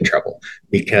run into trouble,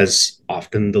 because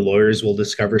often the lawyers will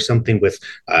discover something with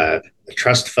a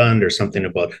trust fund or something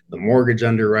about the mortgage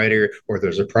underwriter, or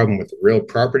there's a problem with the real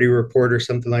property report or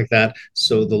something like that.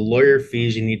 So the lawyer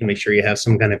fees, you need to make sure you have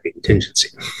some kind of contingency.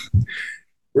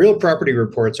 Real property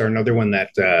reports are another one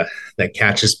that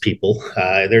catches people.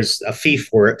 There's a fee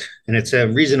for it, and it's a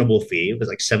reasonable fee. It was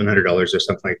like $700 or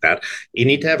something like that. You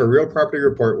need to have a real property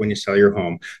report when you sell your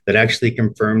home that actually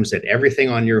confirms that everything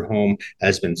on your home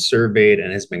has been surveyed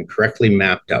and has been correctly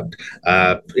mapped out.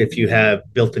 If you have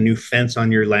built a new fence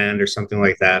on your land or something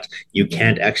like that, you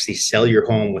can't actually sell your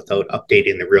home without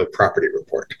updating the real property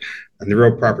report. And the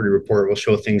real property report will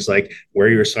show things like where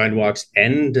your sidewalks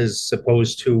end as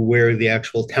opposed to where the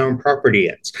actual town property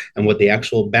ends and what the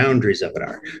actual boundaries of it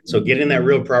are. So getting that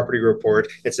real property report,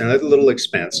 it's another little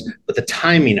expense, but the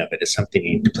timing of it is something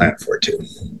you need to plan for too.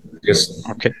 Just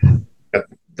okay.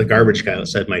 The garbage guy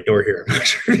outside my door here. I'm not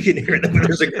sure if you can hear that, but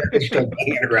there's a garbage truck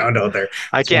hanging around out there.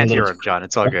 I can't hear him, John.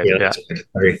 It's all good. Yeah.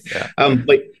 Sorry. Yeah.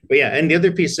 But yeah, and the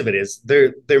other piece of it is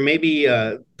there may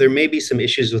be some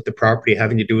issues with the property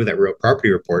having to do with that real property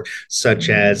report, such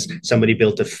as somebody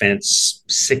built a fence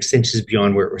 6 inches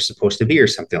beyond where it was supposed to be or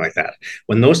something like that.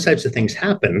 When those types of things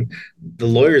happen, the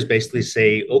lawyers basically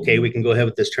say, okay, we can go ahead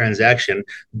with this transaction,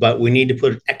 but we need to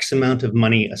put X amount of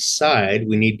money aside.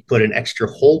 We need to put an extra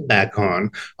holdback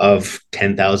on of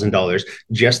 $10,000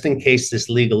 just in case this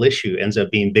legal issue ends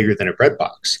up being bigger than a bread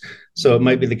box. So it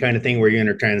might be the kind of thing where you're in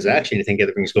a transaction, you think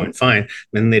everything's going fine.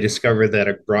 Then they discover that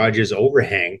a garage's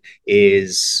overhang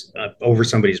is over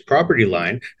somebody's property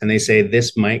line, and they say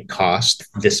this might cost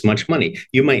this much money.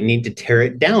 You might need to tear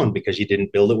it down because you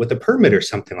didn't build it with a permit or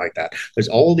something like that. There's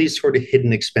all these sort of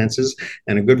hidden expenses,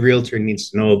 and a good realtor needs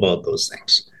to know about those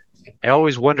things. I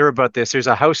always wonder about this. There's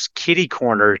a house kitty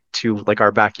corner to like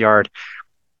our backyard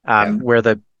where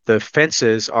the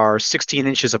fences are 16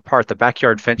 inches apart, the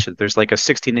backyard fences. There's like a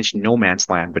 16-inch no man's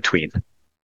land between.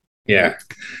 Yeah.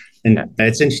 And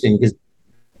it's interesting because,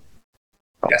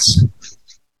 yes.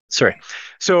 Sorry.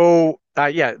 So,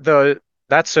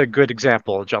 that's a good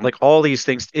example, John. Like all these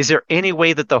things, is there any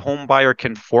way that the home buyer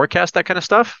can forecast that kind of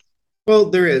stuff?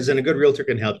 Well, there is, and a good realtor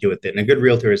can help you with it. And a good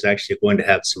realtor is actually going to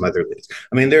have some other leads.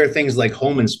 I mean, there are things like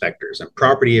home inspectors and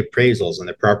property appraisals and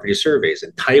the property surveys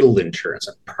and title insurance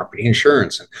and property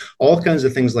insurance and all kinds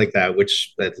of things like that,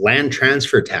 which that land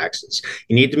transfer taxes.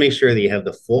 You need to make sure that you have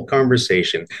the full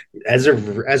conversation. As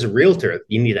a realtor,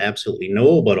 you need to absolutely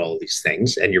know about all these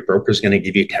things, and your broker is going to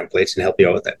give you templates and help you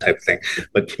out with that type of thing.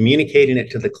 But communicating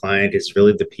it to the client is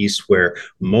really the piece where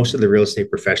most of the real estate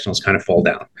professionals kind of fall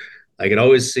down. Like it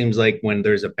always seems like when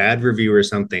there's a bad review or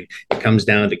something, it comes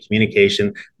down to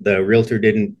communication. The realtor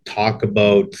didn't talk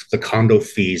about the condo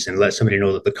fees and let somebody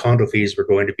know that the condo fees were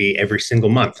going to be every single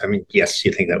month. I mean, yes,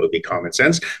 you think that would be common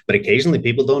sense, but occasionally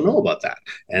people don't know about that.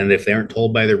 And if they aren't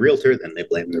told by the realtor, then they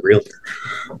blame the realtor.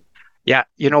 Yeah,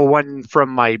 one from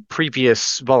my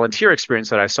previous volunteer experience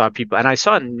that I saw people, and I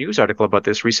saw a news article about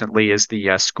this recently, is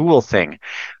the school thing,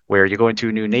 where you go into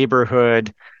a new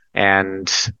neighborhood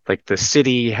and like the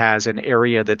city has an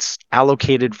area that's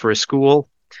allocated for a school.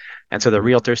 And so the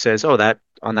realtor says, oh, that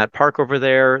on that park over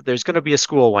there, there's going to be a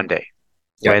school one day.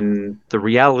 Yep. When the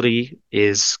reality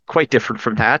is quite different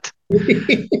from that.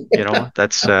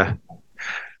 That's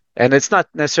and it's not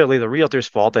necessarily the realtor's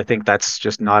fault. I think that's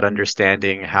just not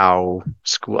understanding how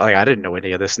school. I didn't know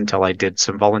any of this until I did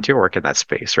some volunteer work in that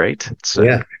space, right?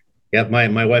 Yeah. Yeah,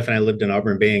 my wife and I lived in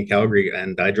Auburn Bay in Calgary,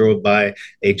 and I drove by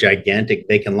a gigantic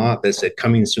vacant lot that said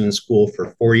 "Coming Soon" school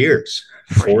for 4 years.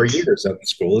 4 years of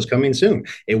school is coming soon.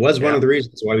 It was one of the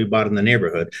reasons why we bought in the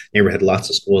neighborhood. Neighborhood had lots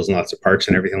of schools and lots of parks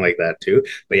and everything like that too.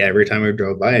 But yeah, every time we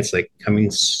drove by, it's like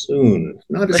coming soon.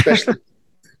 Not especially.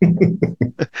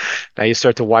 Now you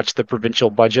start to watch the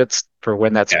provincial budgets for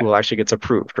when that school actually gets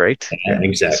approved, right? Yeah,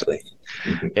 exactly.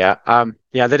 Yeah.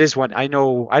 That is one. I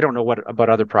know. I don't know what about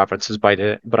other provinces, but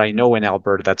I know in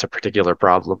Alberta that's a particular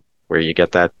problem where you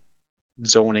get that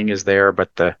zoning is there,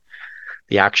 but the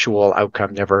actual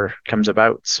outcome never comes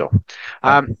about. So,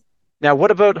 now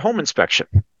what about home inspection?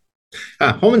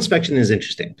 Home inspection is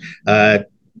interesting.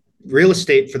 Real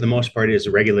estate, for the most part, is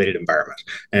a regulated environment,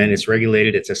 and it's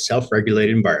a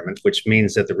self-regulated environment, which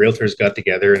means that the realtors got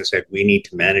together and said, we need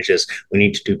to manage this, we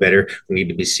need to do better, we need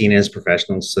to be seen as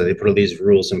professionals. So they put all these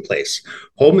rules in place.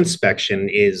 Home inspection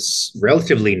is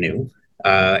relatively new,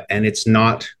 and it's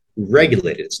not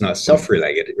regulated. It's not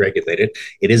self-regulated.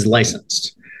 It is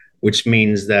licensed, which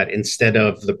means that instead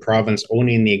of the province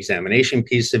owning the examination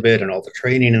piece of it and all the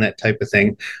training and that type of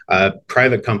thing,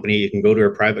 private company, you can go to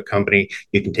a private company,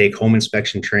 you can take home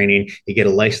inspection training, you get a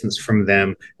license from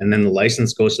them, and then the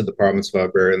license goes to the province of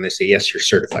Alberta and they say, yes, you're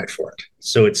certified for it.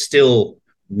 So it's still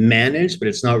managed, but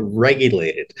it's not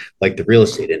regulated like the real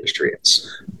estate industry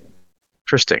is.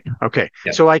 Interesting. Okay.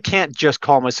 Yeah. So I can't just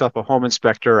call myself a home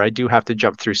inspector. I do have to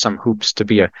jump through some hoops to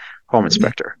be a home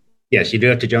inspector. Yes, you do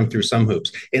have to jump through some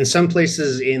hoops. In some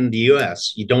places in the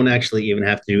US, you don't actually even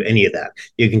have to do any of that.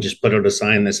 You can just put out a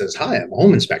sign that says, hi, I'm a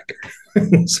home inspector.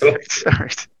 So, all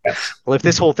right. Yeah. Well, if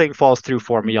this whole thing falls through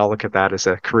for me, I'll look at that as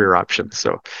a career option.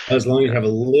 So as long as you have a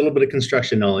little bit of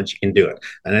construction knowledge, you can do it.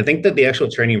 And I think that the actual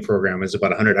training program is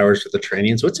about 100 hours for the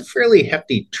training. So it's a fairly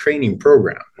hefty training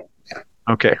program. Yeah.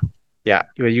 Okay. Yeah.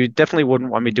 You definitely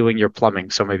wouldn't want me doing your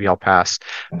plumbing. So maybe I'll pass.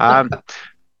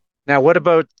 Now, what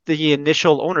about the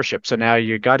initial ownership? So now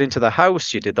you got into the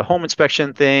house, you did the home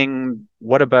inspection thing.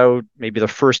 What about maybe the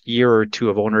first year or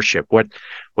two of ownership? What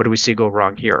do we see go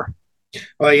wrong here?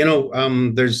 Well,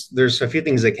 there's a few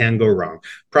things that can go wrong.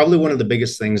 Probably one of the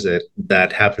biggest things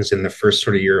that happens in the first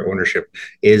sort of year of ownership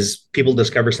is people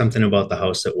discover something about the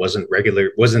house that wasn't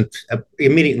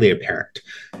immediately apparent.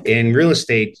 In real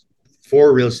estate,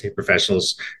 for real estate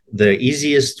professionals, the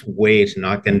easiest way to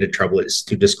not get into trouble is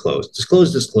to disclose.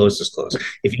 Disclose.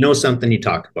 If you know something, you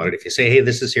talk about it. If you say, hey,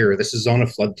 this is here, this is on a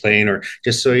floodplain, or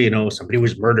just so you know, somebody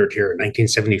was murdered here in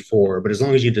 1974. But as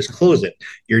long as you disclose it,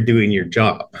 you're doing your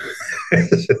job.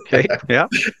 Okay. Yeah.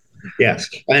 Yes.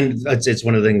 And it's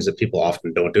one of the things that people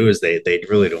often don't do is they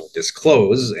really don't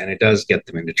disclose, and it does get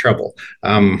them into trouble.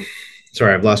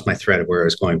 Sorry, I've lost my thread of where I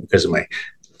was going because of my...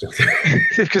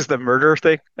 because the murder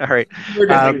thing. All right.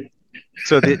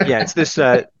 So it's this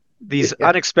these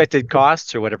unexpected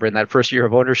costs or whatever in that first year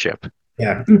of ownership.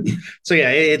 Yeah. So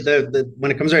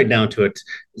when it comes right down to it,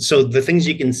 so the things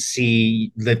you can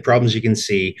see, the problems you can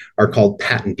see are called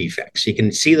patent defects. You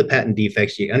can see the patent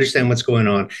defects. You understand what's going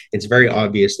on. It's very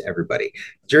obvious to everybody.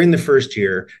 During the first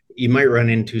year, you might run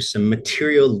into some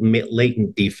material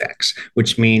latent defects,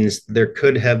 which means there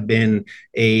could have been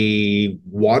a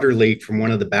water leak from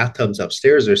one of the bathtubs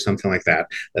upstairs or something like that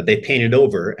they painted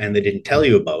over and they didn't tell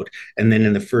you about. And then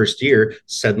in the first year,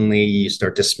 suddenly you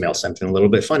start to smell something a little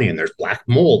bit funny and there's black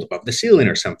mold above the ceiling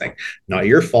or something. Not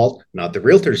your fault, not the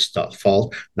realtor's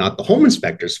fault, not the home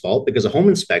inspector's fault, because a home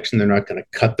inspection, they're not going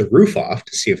to cut the roof off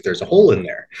to see if there's a hole in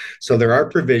there. So there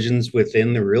are provisions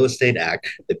within the Real Estate Act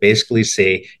that basically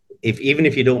say, even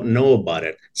if you don't know about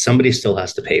it, somebody still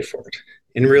has to pay for it.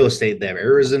 In real estate, they have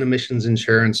errors and omissions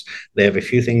insurance. They have a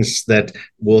few things that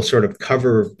will sort of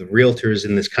cover the realtors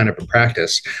in this kind of a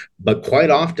practice. But quite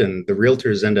often, the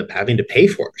realtors end up having to pay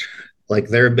for it. Like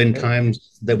there have been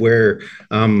times that where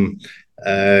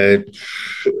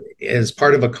as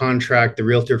part of a contract, the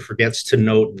realtor forgets to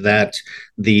note that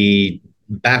the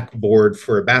backboard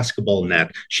for a basketball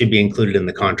net should be included in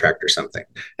the contract or something.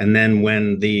 And then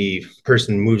when the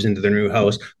person moves into their new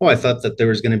house, oh, I thought that there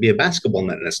was going to be a basketball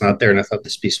net and it's not there. And I thought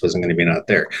this piece wasn't going to be not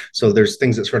there. So there's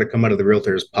things that sort of come out of the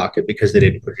realtor's pocket because they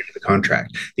didn't put it into the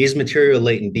contract. These material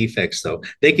latent defects, though,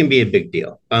 they can be a big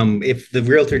deal. If the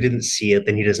realtor didn't see it,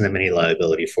 then he doesn't have any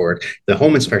liability for it. The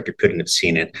home inspector couldn't have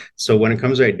seen it. So when it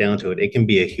comes right down to it, it can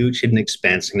be a huge hidden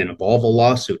expense and involve a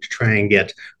lawsuit to try and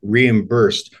get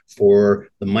reimbursed for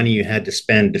the money you had to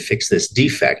spend to fix this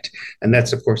defect. And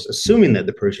that's, of course, assuming that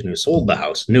the person who sold the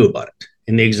house knew about it.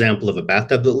 In the example of a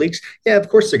bathtub that leaks, yeah, of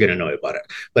course they're going to know about it.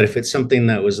 But if it's something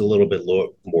that was a little bit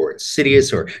more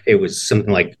insidious, or it was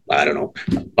something like, I don't know,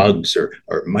 bugs or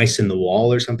mice in the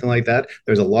wall or something like that,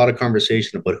 there's a lot of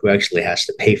conversation about who actually has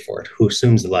to pay for it, who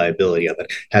assumes the liability of it.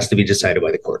 It has to be decided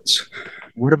by the courts.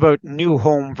 What about new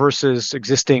home versus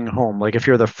existing home? Like if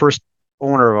you're the first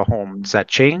owner of a home, does that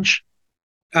change?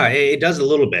 It does a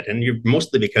little bit, and you're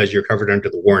mostly because you're covered under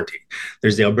the warranty.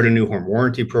 There's the Alberta New Home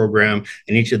Warranty Program,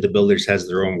 and each of the builders has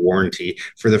their own warranty.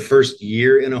 For the first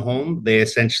year in a home, they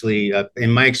essentially,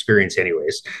 in my experience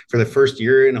anyways, for the first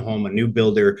year in a home, a new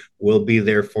builder will be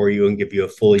there for you and give you a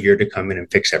full year to come in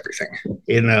and fix everything.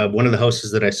 In one of the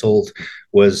houses that I sold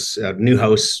was a new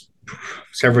house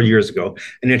several years ago,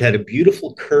 and it had a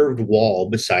beautiful curved wall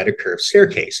beside a curved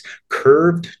staircase.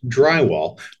 Curved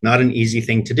drywall, not an easy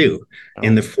thing to do. Oh.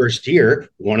 In the first year,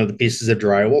 one of the pieces of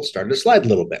drywall started to slide a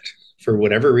little bit. For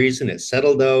whatever reason, it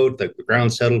settled out, the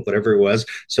ground settled, whatever it was.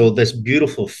 So this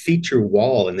beautiful feature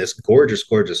wall in this gorgeous,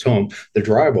 gorgeous home, the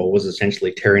drywall was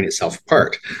essentially tearing itself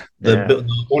apart. The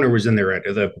owner was in there,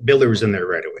 the builder was in there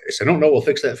right away. They said, "Oh, no, we'll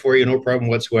fix that for you. No problem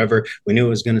whatsoever. We knew it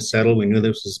was going to settle. We knew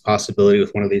this was a possibility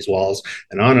with one of these walls,"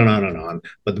 and on and on and on.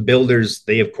 But the builders,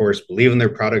 they, of course, believe in their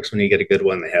products when you get a good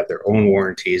one. They have their own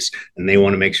warranties, and they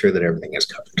want to make sure that everything is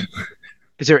covered.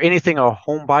 Is there anything a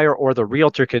home buyer or the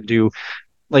realtor can do?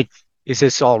 Like, is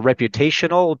this all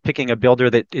reputational, picking a builder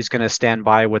that is going to stand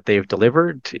by what they've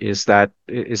delivered? Is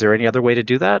there any other way to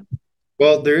do that?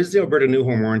 Well, there is the Alberta New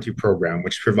Home Warranty Program,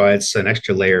 which provides an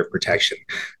extra layer of protection.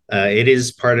 It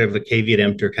is part of a caveat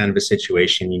emptor kind of a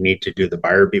situation. You need to do the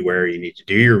buyer beware. You need to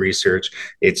do your research.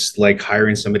 It's like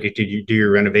hiring somebody to do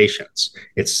your renovations.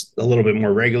 It's a little bit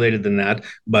more regulated than that.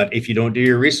 But if you don't do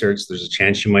your research, there's a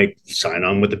chance you might sign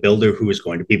on with a builder who is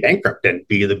going to be bankrupt and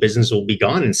the business will be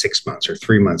gone in 6 months or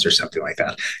 3 months or something like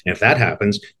that. And if that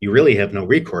happens, you really have no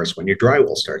recourse when your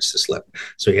drywall starts to slip.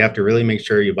 So you have to really make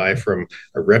sure you buy from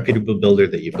a reputable builder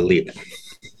that you believe in.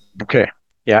 Okay.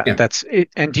 Yeah, that's it.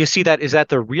 And do you see that? Is that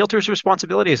the realtor's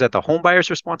responsibility? Is that the home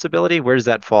buyer's responsibility? Where does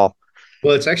that fall?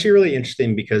 Well, it's actually really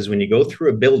interesting because when you go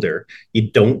through a builder, you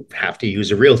don't have to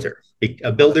use a realtor.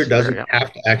 A builder doesn't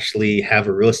have to actually have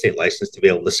a real estate license to be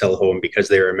able to sell a home because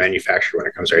they're a manufacturer when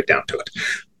it comes right down to it.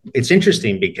 It's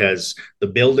interesting because the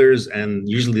builders and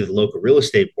usually the local real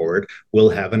estate board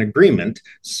will have an agreement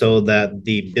so that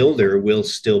the builder will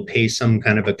still pay some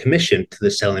kind of a commission to the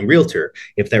selling realtor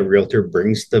if that realtor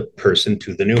brings the person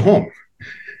to the new home.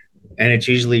 And it's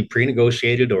usually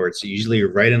pre-negotiated or it's usually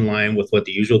right in line with what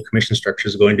the usual commission structure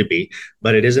is going to be.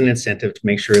 But it is an incentive to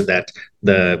make sure that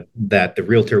the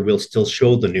realtor will still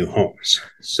show the new homes.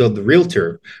 So the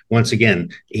realtor, once again,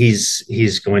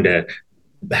 he's going to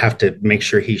have to make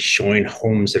sure he's showing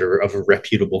homes that are of a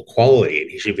reputable quality,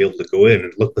 and he should be able to go in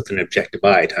and look with an objective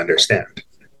eye to understand.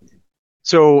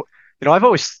 So,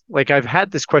 I've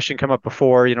had this question come up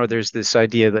before, there's this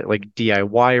idea that like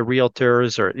DIY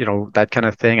realtors or, that kind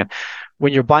of thing. And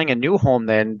when you're buying a new home,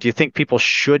 then do you think people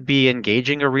should be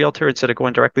engaging a realtor instead of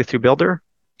going directly through builder?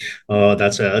 Oh,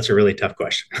 that's a really tough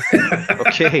question.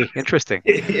 Okay, interesting.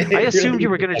 I assumed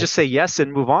you were going to just say yes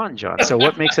and move on, John. So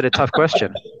what makes it a tough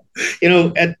question?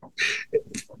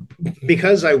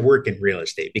 because I work in real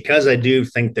estate, because I do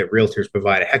think that realtors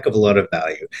provide a heck of a lot of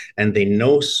value, and they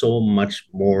know so much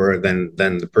more than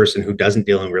the person who doesn't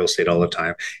deal in real estate all the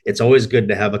time. It's always good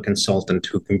to have a consultant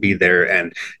who can be there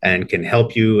and can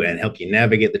help you and help you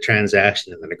navigate the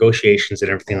transaction and the negotiations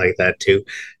and everything like that too.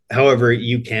 However,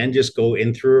 you can just go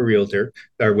in through a realtor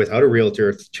or without a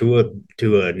realtor to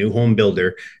a new home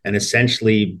builder and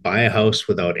essentially buy a house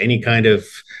without any kind of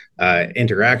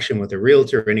interaction with a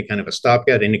realtor, any kind of a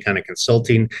stopgap, any kind of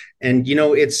consulting. And,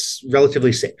 it's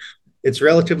relatively safe. It's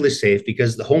relatively safe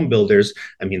because the home builders,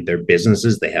 I mean, their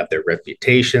businesses, they have their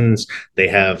reputations, they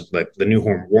have like the New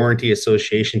Home Warranty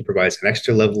Association provides an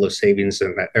extra level of savings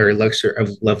and or extra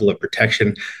level of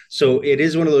protection. So it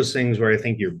is one of those things where I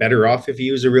think you're better off if you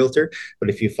use a realtor. But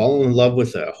if you fall in love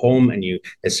with a home and you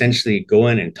essentially go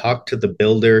in and talk to the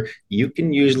builder, you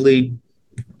can usually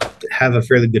have a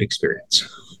fairly good experience.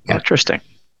 Yeah. Interesting.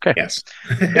 Okay. Yes.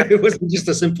 It wasn't just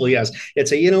a simple yes.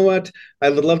 It's you know what? I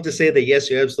would love to say that, yes,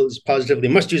 you absolutely positively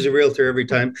must use a realtor every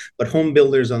time, but home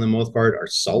builders on the most part are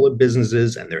solid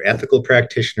businesses and they're ethical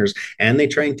practitioners and they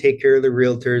try and take care of the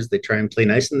realtors. They try and play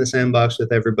nice in the sandbox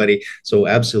with everybody. So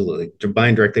absolutely,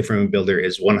 buying directly from a builder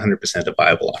is 100% a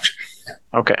viable option.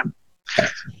 Okay.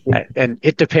 And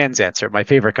it depends answer, my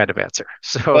favorite kind of answer.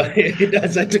 So well, it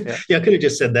does. I could have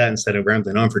just said that instead of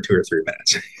rambling on for 2 or 3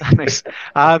 minutes. Nice.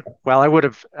 Well, I would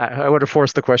have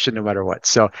forced the question no matter what.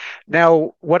 So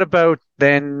now, what about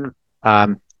then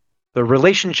the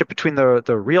relationship between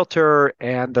the realtor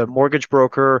and the mortgage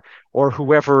broker or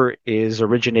whoever is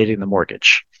originating the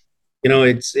mortgage?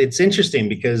 It's interesting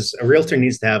because a realtor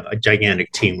needs to have a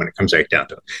gigantic team when it comes right down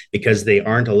to it, because they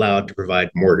aren't allowed to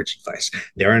provide mortgage advice.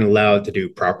 They aren't allowed to do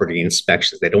property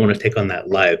inspections. They don't want to take on that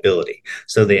liability.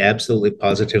 So they absolutely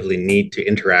positively need to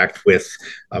interact with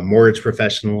a mortgage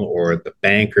professional or the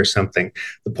bank or something.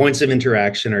 The points of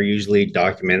interaction are usually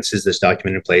documents. Is this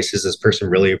document in place? Is this person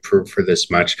really approved for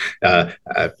this much?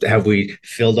 Have we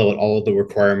filled out all of the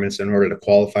requirements in order to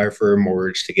qualify for a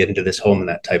mortgage to get into this home and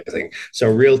that type of thing? So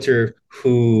a realtor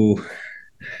who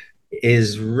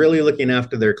is really looking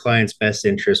after their client's best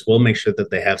interest will make sure that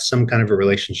they have some kind of a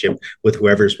relationship with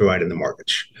whoever's providing the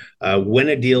mortgage. When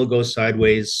a deal goes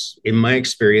sideways, in my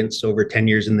experience over 10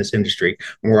 years in this industry,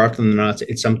 more often than not,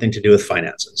 it's something to do with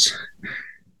finances.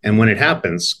 And when it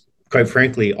happens, quite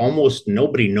frankly, almost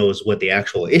nobody knows what the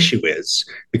actual issue is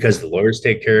because the lawyers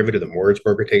take care of it or the mortgage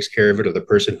broker takes care of it or the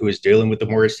person who is dealing with the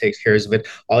mortgage takes care of it.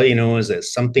 All you know is that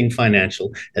something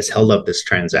financial has held up this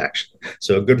transaction.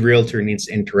 So a good realtor needs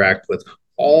to interact with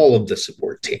all of the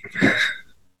support team.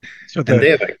 And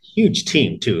they have a huge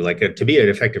team too. To be an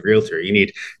effective realtor, you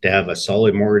need to have a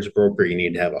solid mortgage broker. You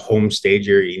need to have a home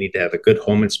stager. You need to have a good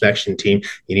home inspection team.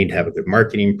 You need to have a good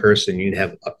marketing person. You need to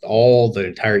have all the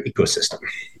entire ecosystem.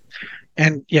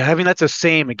 And yeah, I mean, that's the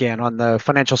same again on the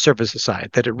financial services side,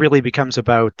 that it really becomes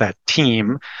about that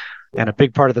team. And a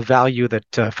big part of the value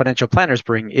that financial planners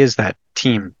bring is that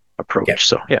team approach. Yeah.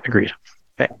 So yeah, agreed.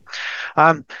 Okay.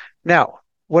 Now,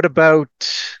 what about,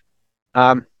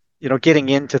 getting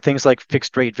into things like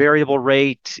fixed rate, variable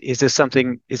rate? Is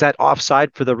that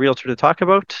offside for the realtor to talk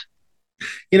about?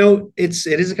 It is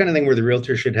the kind of thing where the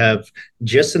realtor should have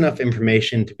just enough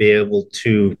information to be able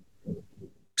to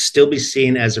still be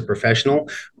seen as a professional,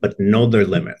 but know their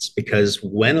limits. Because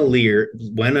when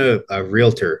a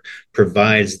realtor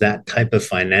provides that type of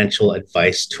financial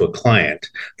advice to a client,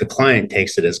 the client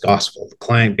takes it as gospel. The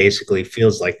client basically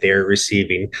feels like they're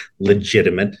receiving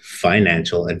legitimate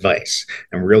financial advice.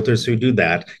 And realtors who do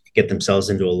that get themselves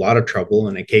into a lot of trouble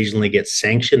and occasionally get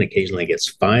sanctioned, occasionally gets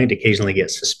fined, occasionally get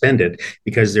suspended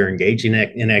because they're engaging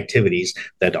in activities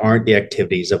that aren't the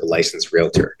activities of a licensed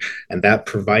realtor. And that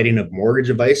providing of mortgage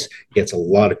advice gets a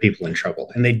lot of people in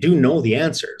trouble. And they do know the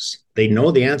answers. They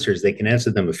know the answers. They can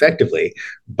answer them effectively,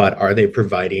 but are they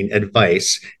providing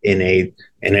advice in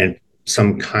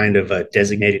some kind of a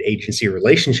designated agency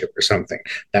relationship or something?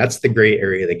 That's the gray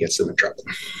area that gets them in trouble.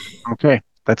 Okay,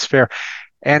 that's fair.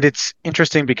 And it's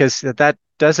interesting because that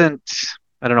doesn't,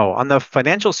 I don't know, on the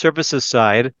financial services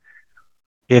side,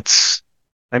 it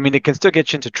can still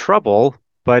get you into trouble,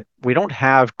 but we don't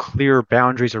have clear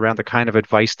boundaries around the kind of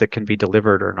advice that can be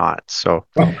delivered or not. So,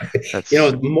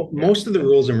 most of the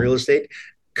rules in real estate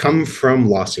come from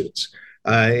lawsuits.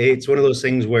 It's one of those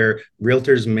things where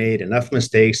realtors made enough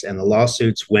mistakes and the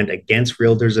lawsuits went against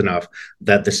realtors enough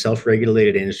that the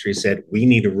self-regulated industry said, we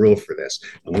need a rule for this,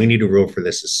 and we need a rule for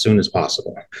this as soon as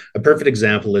possible. A perfect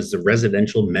example is the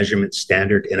residential measurement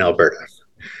standard in Alberta.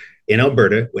 In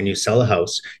Alberta, when you sell a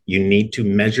house, you need to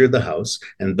measure the house,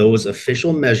 and those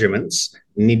official measurements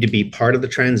need to be part of the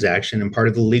transaction and part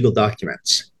of the legal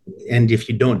documents. And if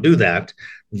you don't do that,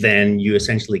 then you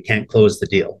essentially can't close the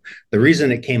deal. The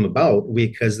reason it came about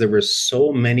because there were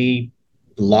so many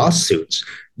lawsuits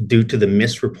due to the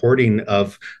misreporting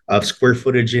of square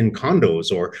footage in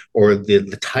condos or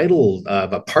the title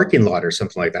of a parking lot or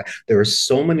something like that. There were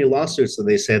so many lawsuits that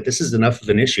they said this is enough of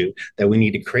an issue that we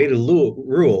need to create a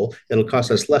rule. It'll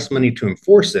cost us less money to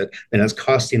enforce it than it's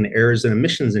costing the errors and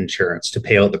emissions insurance to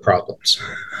pay out the problems.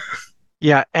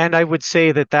 Yeah, and I would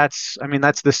say that I mean,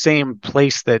 that's the same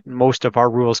place that most of our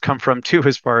rules come from too,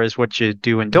 as far as what you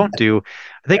do and don't do.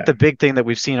 I think Yeah. the big thing that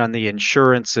we've seen on the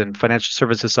insurance and financial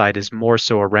services side is more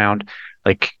so around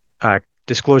like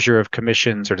disclosure of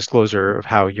commissions or disclosure of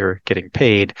how you're getting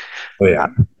paid. Oh Uh, yeah.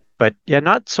 but yeah,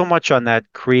 not so much on that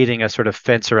creating a sort of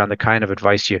fence around the kind of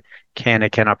advice you can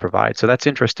and cannot provide. So that's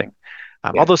interesting.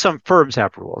 Yeah. Although some firms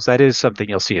have rules, that is something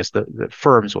you'll see is the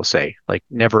firms will say, like,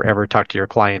 never ever talk to your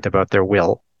client about their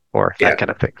will or that Yeah.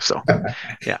 kind of thing. So,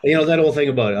 yeah. That whole thing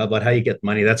about how you get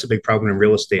money, that's a big problem in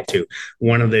real estate too.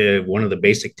 One of the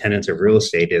basic tenets of real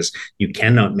estate is you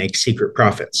cannot make secret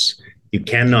profits. You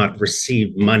cannot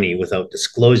receive money without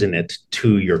disclosing it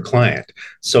to your client.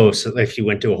 So if you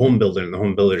went to a home builder and the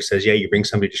home builder says, yeah, you bring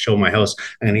somebody to show my house,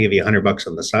 I'm going to give you $100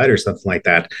 on the side or something like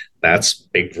that, that's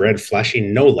big red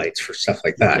flashing no lights for stuff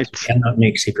like that. You cannot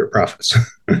make secret profits.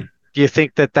 Do you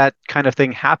think that kind of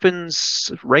thing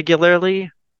happens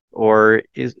regularly? Or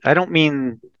I don't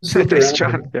mean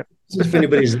John. If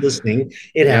anybody's listening,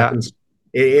 it happens.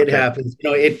 It happens.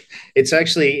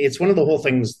 It's one of the whole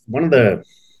things.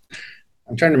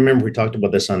 I'm trying to remember if we talked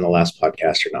about this on the last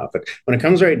podcast or not, but when it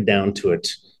comes right down to it,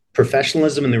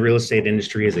 professionalism in the real estate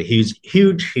industry is a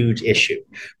huge issue.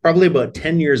 Probably about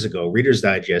 10 years ago, Reader's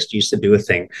Digest used to do a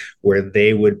thing where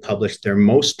they would publish their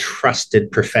most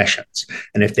trusted professions.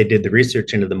 And if they did the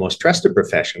research into the most trusted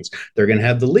professions, they're going to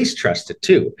have the least trusted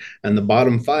too. And the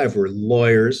bottom 5 were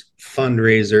lawyers,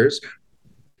 fundraisers,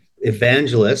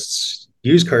 evangelists,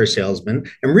 used car salesmen,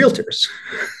 and realtors.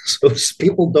 So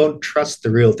people don't trust the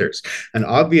realtors. And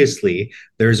obviously,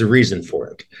 there's a reason for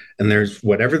it. And there's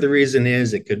whatever the reason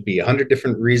is, it could be 100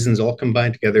 different reasons all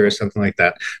combined together or something like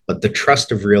that. But the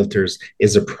trust of realtors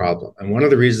is a problem. And one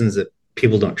of the reasons that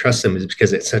people don't trust them is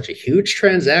because it's such a huge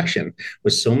transaction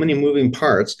with so many moving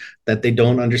parts that they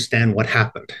don't understand what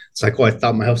happened. It's like, oh, I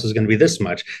thought my house was going to be this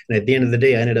much. And at the end of the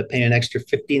day, I ended up paying an extra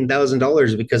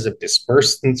 $15,000 because of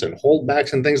disbursements and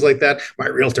holdbacks and things like that. My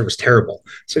realtor was terrible.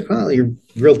 It's like, well, your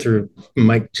realtor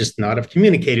might just not have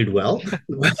communicated well.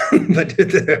 But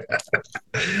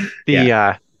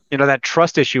that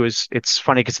trust issue it's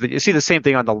funny because you see the same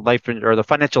thing on the life or the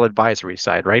financial advisory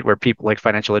side, right? Where people like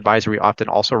financial advisory often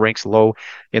also ranks low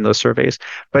in those surveys.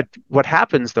 But what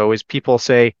happens though is people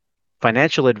say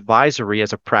financial advisory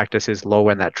as a practice is low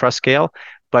in that trust scale,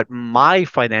 but my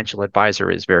financial advisor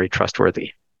is very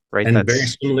trustworthy. Right. And very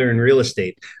similar in real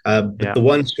estate. But the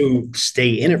ones who stay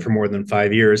in it for more than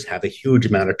 5 years have a huge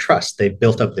amount of trust. They've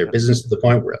built up their business to the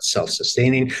point where it's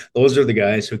self-sustaining. Those are the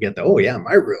guys who get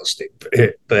my real estate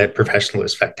professional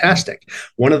is fantastic.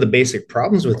 One of the basic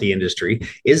problems with the industry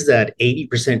is that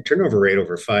 80% turnover rate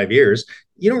over 5 years.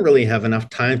 You don't really have enough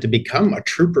time to become a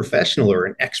true professional or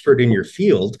an expert in your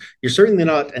field. You're certainly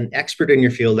not an expert in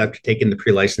your field after taking the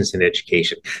pre-licensing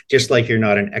education, just like you're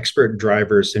not an expert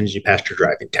driver as soon as you pass your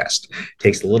driving test. It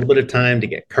takes a little bit of time to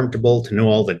get comfortable, to know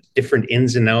all the different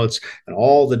ins and outs and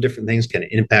all the different things can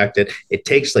impact it. It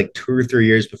takes like 2 or 3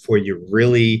 years before you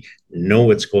really know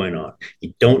what's going on.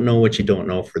 You don't know what you don't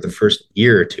know for the first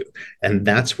year or two. And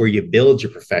that's where you build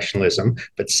your professionalism.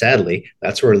 But sadly,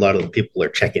 that's where a lot of the people are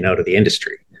checking out of the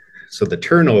industry. So the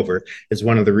turnover is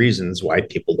one of the reasons why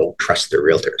people don't trust their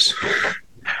realtors.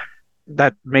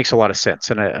 That makes a lot of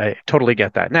sense. And I totally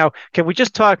get that. Now, can we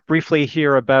just talk briefly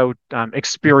here about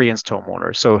experienced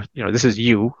homeowners? So, this is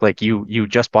like you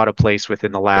just bought a place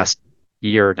within the last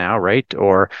year now, right?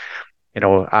 Or,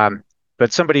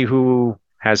 but somebody who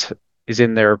is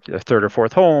in their third or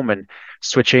fourth home and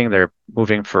switching, they're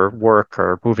moving for work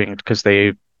or moving because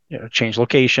they change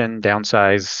location,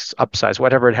 downsize, upsize,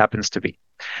 whatever it happens to be.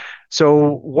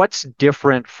 So what's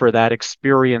different for that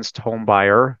experienced home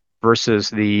buyer versus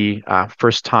the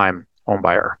first-time home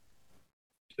buyer?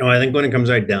 I think when it comes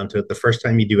right down to it, the first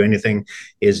time you do anything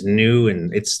is new,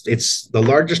 and it's the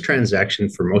largest transaction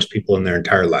for most people in their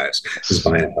entire lives is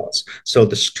buying a house. So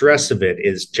the stress of it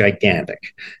is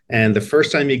gigantic. And the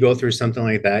first time you go through something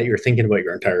like that, you're thinking about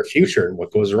your entire future and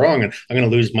what goes wrong. And I'm going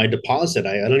to lose my deposit.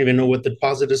 I don't even know what the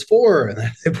deposit is for. And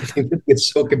everything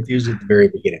gets so confused at the very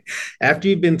beginning. After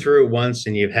you've been through it once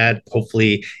and you've had,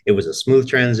 hopefully it was a smooth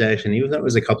transaction, even though it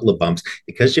was a couple of bumps,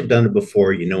 because you've done it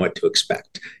before, you know what to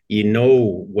expect. You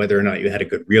know whether or not you had a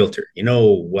good realtor. You know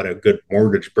what a good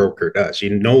mortgage broker does. You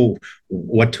know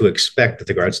what to expect with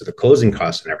regards to the closing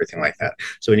costs and everything like that.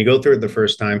 So when you go through it the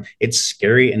first time, it's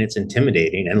scary and it's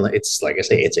intimidating. And it's, like I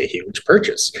say, it's a huge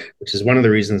purchase, which is one of the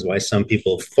reasons why some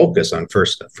people focus on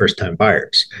first time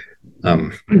buyers.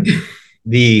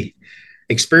 The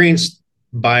experienced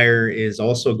buyer is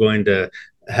also going to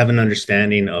have an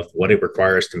understanding of what it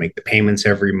requires to make the payments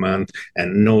every month,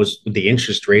 and knows the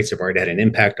interest rates have already had an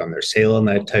impact on their sale and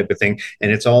that type of thing.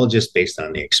 And it's all just based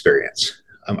on the experience.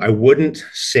 I wouldn't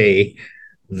say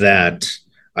that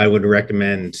I would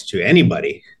recommend to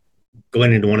anybody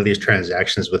going into one of these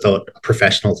transactions without a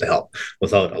professional to help,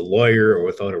 without a lawyer or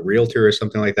without a realtor or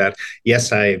something like that.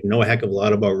 Yes, I know a heck of a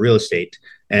lot about real estate,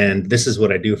 and this is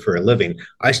what I do for a living.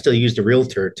 I still used a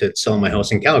realtor to sell my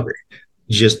house in Calgary,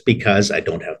 just because I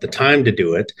don't have the time to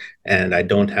do it and I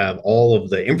don't have all of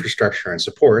the infrastructure and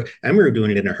support. And we were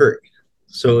doing it in a hurry.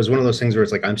 So it was one of those things where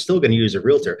it's like, I'm still going to use a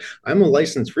realtor. I'm a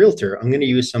licensed realtor. I'm going to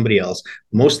use somebody else,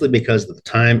 mostly because of the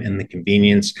time and the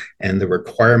convenience and the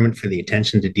requirement for the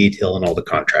attention to detail and all the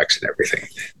contracts and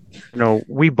everything.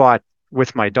 We bought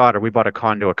with my daughter, we bought a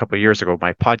condo a couple of years ago.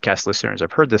 My podcast listeners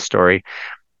have heard this story.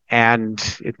 And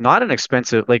it's not an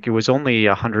expensive, like it was only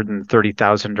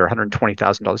 $130,000 or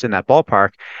 $120,000 in that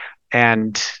ballpark.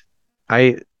 And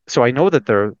I know that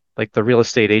the real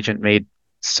estate agent made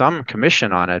some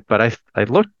commission on it, but I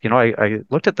looked, I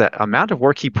looked at the amount of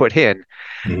work he put in,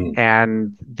 and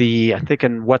I'm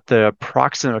thinking what the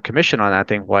approximate commission on that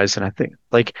thing was. And I think,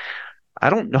 like, I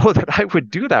don't know that I would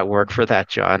do that work for that,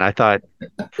 John. I thought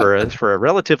for a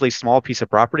relatively small piece of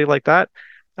property like that,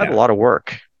 that's a lot of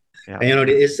work. Yeah. And,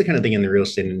 it's the kind of thing in the real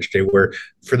estate industry where,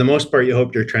 for the most part, you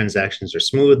hope your transactions are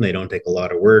smooth and they don't take a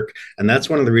lot of work. And that's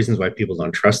one of the reasons why people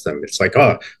don't trust them. It's like,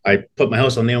 oh, I put my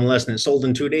house on the MLS and it sold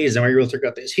in 2 days and my realtor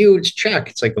got this huge check.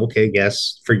 It's like, okay,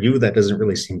 yes, for you, that doesn't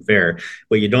really seem fair.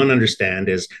 What you don't understand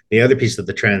is the other piece of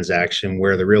the transaction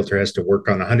where the realtor has to work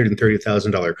on a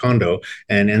 $130,000 condo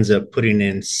and ends up putting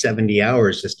in 70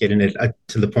 hours just getting it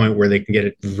to the point where they can get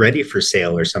it ready for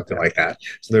sale or something like that.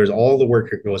 So there's all the work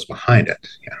that goes behind it.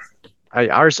 Yeah.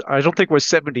 I don't think was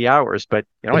 70 hours, but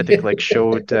I think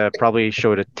probably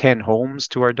showed 10 homes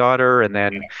to our daughter, and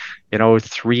then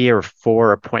 3 or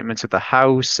 4 appointments at the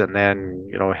house, and then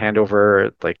hand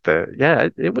over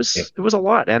it was a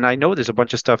lot. And I know there's a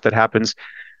bunch of stuff that happens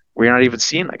where you're not even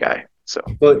seeing the guy. So,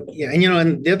 well, yeah,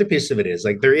 and the other piece of it is,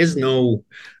 like, there is no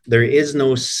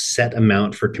set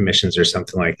amount for commissions or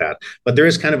something like that. But there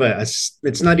is kind of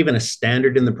it's not even a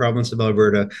standard in the province of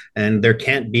Alberta, and there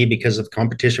can't be because of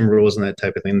competition rules and that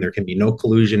type of thing. There can be no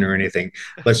collusion or anything.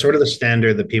 But sort of the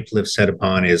standard that people have set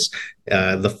upon is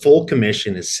the full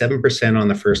commission is 7% on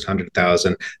the first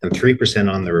 100,000 and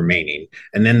 3% on the remaining,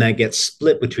 and then that gets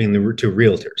split between the two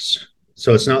realtors.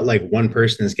 So it's not like one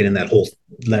person is getting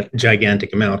that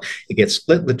gigantic amount. It gets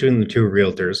split between the two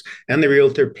realtors, and the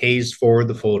realtor pays for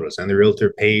the photos, and the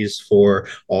realtor pays for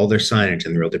all their signage,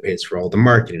 and the realtor pays for all the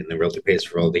marketing, and the realtor pays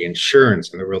for all the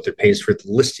insurance, and the realtor pays for the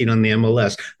listing on the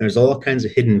MLS. There's all kinds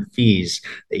of hidden fees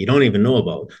that you don't even know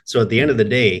about. So at the end of the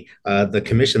day, the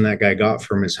commission that guy got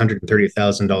from his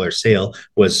 $130,000 sale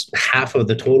was half of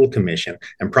the total commission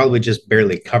and probably just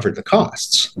barely covered the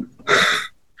costs.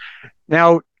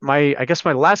 Now, I guess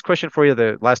my last question for you,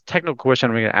 the last technical question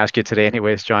I'm going to ask you today,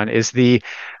 anyways, John, is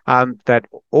that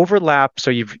overlap.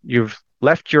 So you've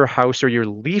left your house, or you're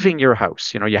leaving your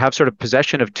house. You have sort of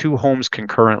possession of 2 homes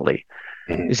concurrently.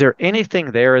 Mm-hmm. Is there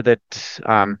anything there that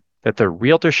the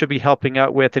realtor should be helping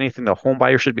out with? Anything the home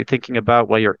buyer should be thinking about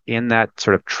while you're in that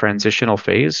sort of transitional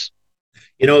phase?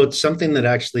 It's something that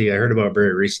actually I heard about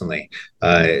very recently.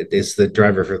 Is the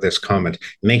driver for this comment.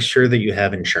 Make sure that you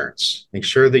have insurance. Make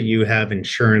sure that you have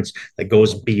insurance that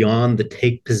goes beyond the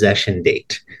take possession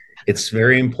date. It's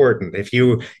very important. If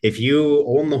you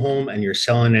own the home and you're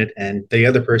selling it, and the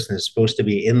other person is supposed to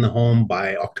be in the home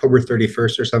by October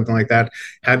 31st or something like that,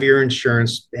 have your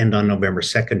insurance end on November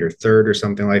 2nd or 3rd or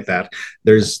something like that.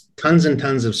 There's tons and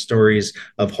tons of stories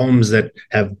of homes that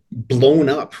have blown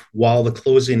up while the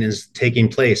closing is taking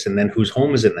place, and then whose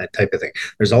home is in, that type of thing.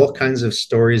 There's all kinds of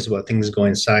stories about things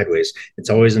going sideways.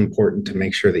 It's always important to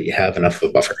make sure that you have enough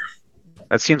of a buffer.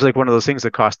 That seems like one of those things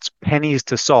that costs pennies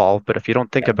to solve, but if you don't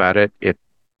think about it, it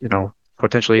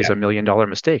potentially is $1 million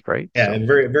mistake, right? Yeah, so.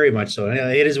 Very, very much so.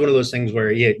 It is one of those things where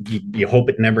you hope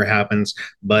it never happens,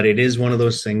 but it is one of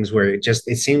those things where it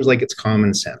seems like it's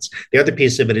common sense. The other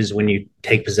piece of it is when you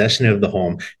take possession of the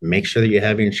home, make sure that you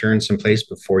have insurance in place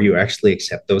before you actually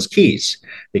accept those keys,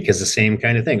 because the same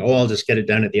kind of thing. Oh, I'll just get it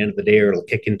done at the end of the day, or it'll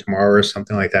kick in tomorrow or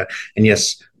something like that. And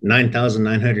yes,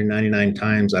 9,999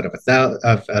 times out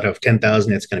of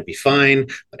 10,000, it's going to be fine.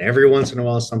 But every once in a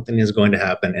while, something is going to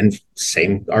happen. And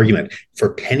same argument,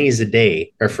 for pennies a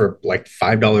day, or for like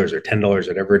 $5 or $10,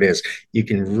 whatever it is, you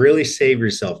can really save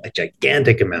yourself a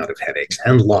gigantic amount of headaches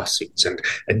and lawsuits and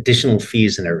additional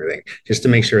fees and everything, just to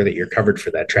make sure that you're covered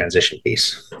for that transition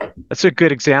piece. That's a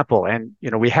good example. And,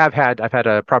 I've had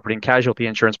a property and casualty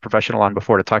insurance professional on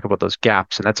before to talk about those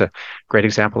gaps. And that's a great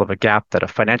example of a gap that a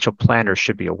financial planner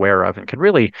should be aware of and can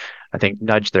really, I think,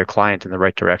 nudge their client in the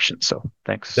right direction. So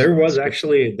thanks. There was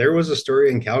a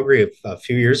story in Calgary a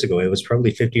few years ago. It was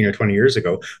probably 15 or 20 years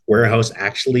ago, where a house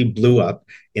actually blew up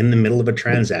in the middle of a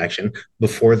transaction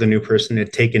before the new person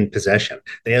had taken possession.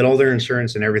 They had all their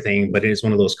insurance and everything, but it is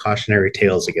one of those cautionary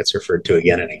tales that gets referred to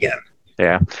again and again.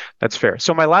 Yeah, that's fair.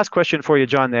 So my last question for you,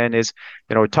 John, then is,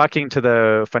 talking to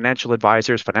the financial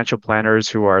advisors, financial planners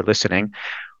who are listening,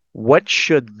 what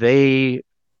should they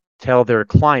tell their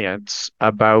clients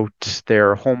about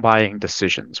their home buying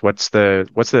decisions? What's the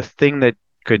thing that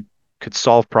could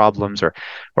solve problems or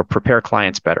prepare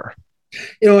clients better?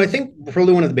 I think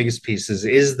probably one of the biggest pieces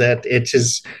is that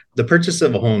the purchase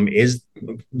of a home is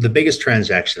the biggest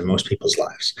transaction in most people's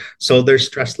lives. So their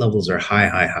stress levels are high,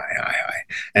 high, high, high, high.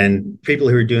 And people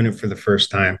who are doing it for the first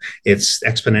time, it's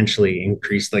exponentially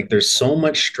increased. Like, there's so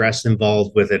much stress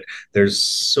involved with it. There's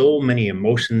so many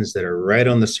emotions that are right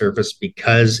on the surface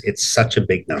because it's such a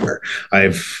big number.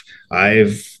 I've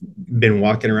been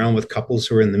walking around with couples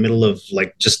who are in the middle of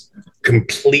like just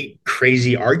complete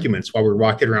crazy arguments while we're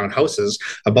walking around houses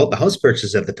about the house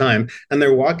purchase at the time. And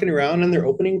they're walking around and they're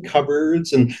opening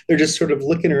cupboards and they're just sort of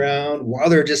looking around while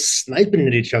they're just sniping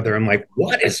at each other. I'm like,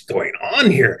 what is going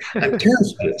on here? I'm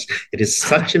terrified of this. It is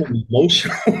such an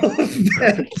emotional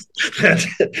event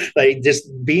that like, just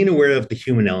being aware of the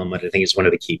human element, I think, is one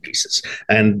of the key pieces.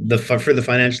 And for the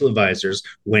financial advisors,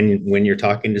 when you're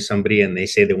talking to somebody and they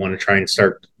say they want to try and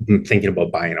start thinking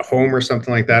about buying a home or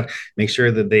something like that, make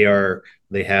sure that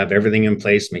they have everything in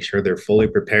place, make sure they're fully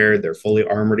prepared, they're fully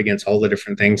armored against all the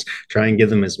different things. Try and give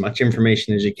them as much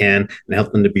information as you can and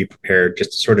help them to be prepared,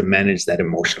 just to sort of manage that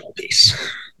emotional piece.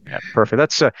 Yeah,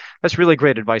 perfect. That's really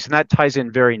great advice. And that ties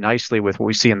in very nicely with what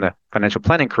we see in the financial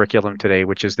planning curriculum today,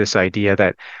 which is this idea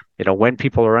that, when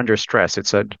people are under stress,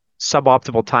 it's a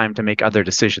suboptimal time to make other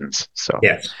decisions. So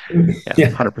yes.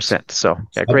 Yeah, 100%. So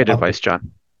yeah, great advice,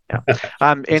 John.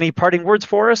 Yeah. Any parting words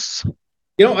for us?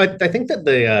 I think that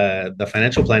the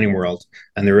financial planning world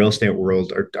and the real estate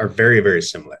world are very, very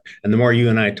similar. And the more you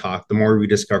and I talk, the more we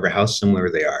discover how similar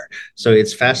they are. So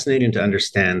it's fascinating to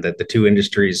understand that the two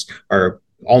industries are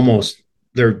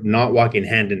they're not walking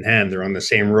hand in hand. They're on the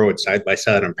same road, side by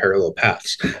side, on parallel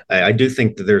paths. I do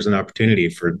think that there's an opportunity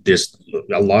for just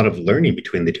a lot of learning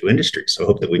between the two industries. So I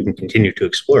hope that we can continue to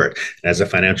explore it. And as a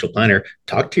financial planner,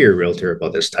 talk to your realtor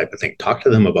about this type of thing. Talk to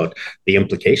them about the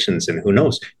implications, and who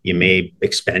knows, you may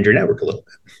expand your network a little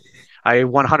bit. I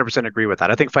 100% agree with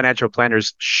that. I think financial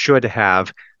planners should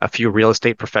have a few real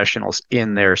estate professionals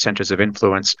in their centers of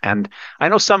influence. And I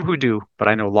know some who do, but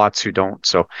I know lots who don't.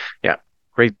 So yeah.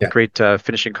 Great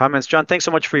finishing comments, John. Thanks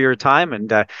so much for your time,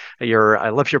 and I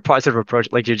love your positive approach.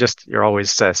 Like you're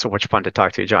always so much fun to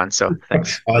talk to, John. So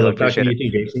thanks. I love talking to you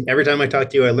too, Jason. Every time I talk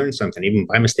to you, I learn something, even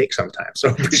by mistake sometimes. So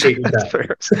I appreciate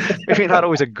that. Maybe not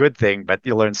always a good thing, but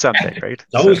you learn something, right?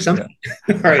 It's always something.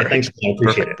 Yeah. All right, thanks. I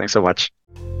appreciate it. Thanks so much.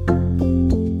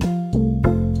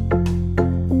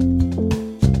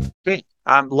 Okay,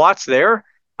 lots there.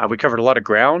 We covered a lot of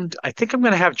ground. I think I'm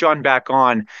going to have John back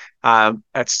on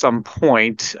at some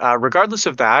point. Regardless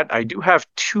of that, I do have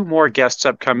two more guests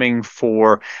upcoming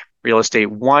for real estate.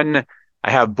 One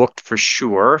I have booked for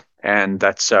sure, and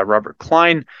that's Robert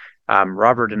Klein.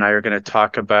 Robert and I are going to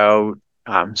talk about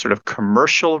sort of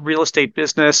commercial real estate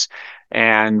business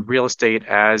and real estate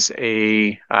as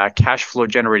a cash flow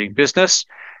generating business.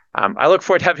 I look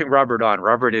forward to having Robert on.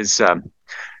 Robert is,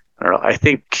 I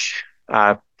think,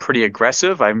 pretty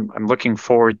aggressive. I'm looking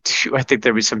forward to, I think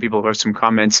there'll be some people who have some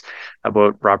comments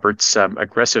about Robert's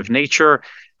aggressive nature,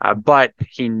 but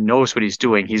he knows what he's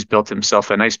doing. He's built himself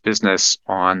a nice business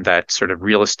on that sort of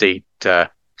real estate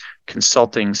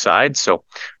consulting side. So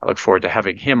I look forward to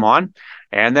having him on.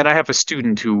 And then I have a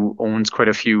student who owns quite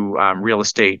a few real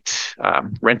estate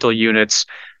rental units,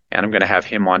 and I'm going to have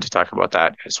him on to talk about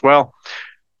that as well.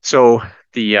 So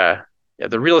the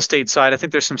real estate side, I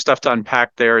think there's some stuff to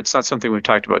unpack there. It's not something we've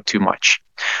talked about too much.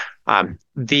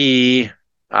 The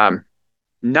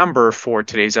number for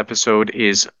today's episode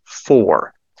is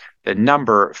 4. The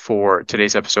number for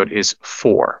today's episode is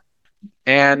 4.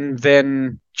 And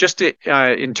then just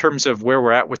in terms of where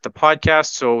we're at with the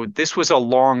podcast, so this was a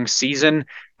long season.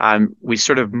 We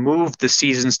sort of moved the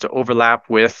seasons to overlap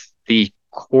with the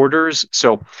quarters.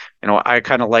 So, I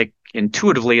kind of like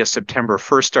intuitively a September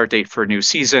 1st start date for a new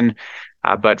season.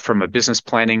 But from a business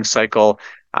planning cycle,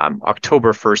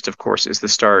 October 1st, of course, is the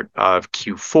start of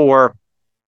Q4.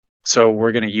 So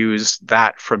we're going to use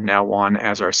that from now on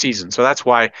as our season. So that's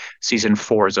why season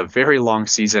 4 is a very long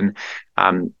season.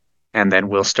 And then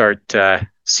we'll start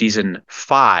season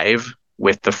 5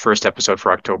 with the first episode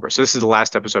for October. So this is the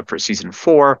last episode for season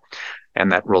 4,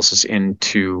 and that rolls us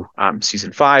into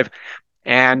season 5.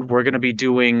 And we're going to be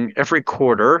doing every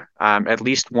quarter at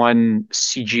least one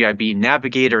CGIB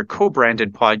Navigator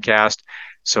co-branded podcast.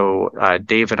 So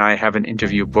Dave and I have an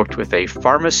interview booked with a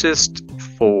pharmacist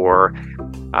for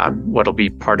what'll be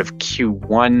part of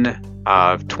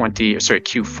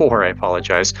Q4, I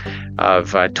apologize,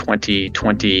 of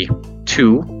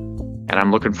 2022. And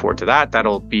I'm looking forward to that.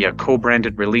 That'll be a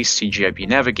co-branded release, CGIB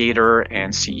Navigator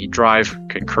and CE Drive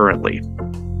concurrently.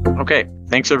 Okay,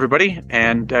 thanks everybody,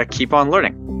 and keep on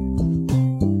learning.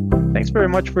 Thanks very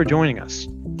much for joining us.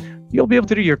 You'll be able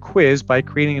to do your quiz by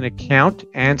creating an account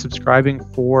and subscribing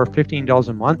for $15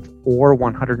 a month or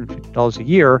 $150 a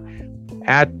year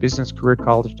at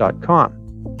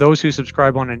businesscareercollege.com. Those who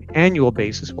subscribe on an annual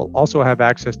basis will also have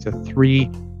access to 3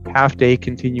 half-day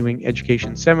continuing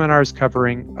education seminars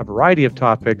covering a variety of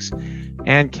topics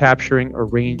and capturing a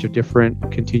range of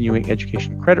different continuing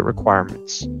education credit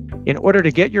requirements. In order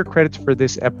to get your credits for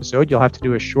this episode, you'll have to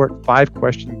do a short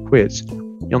 5-question quiz.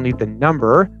 You'll need the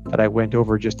number that I went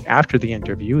over just after the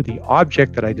interview, the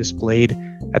object that I displayed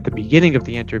at the beginning of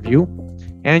the interview,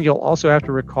 and you'll also have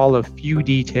to recall a few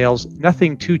details,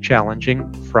 nothing too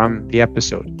challenging, from the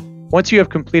episode. Once you have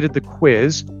completed the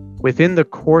quiz, within the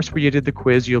course where you did the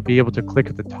quiz, you'll be able to click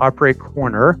at the top right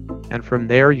corner, and from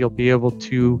there you'll be able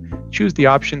to choose the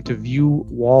option to view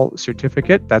wall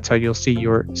certificate. That's how you'll see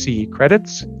your CE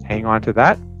credits. Hang on to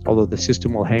that, although the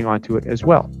system will hang on to it as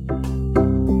well.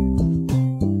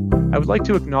 I would like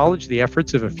to acknowledge the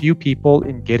efforts of a few people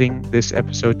in getting this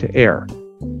episode to air.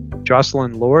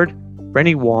 Jocelyn Lord,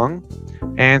 Brenny Wong,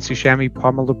 and Sushami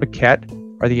Pomalu-Paquette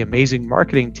are the amazing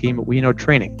marketing team at We Know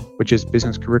Training, which is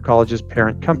Business Career College's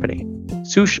parent company.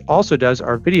 Sush also does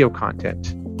our video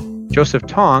content. Joseph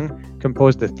Tong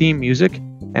composed the theme music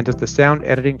and does the sound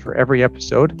editing for every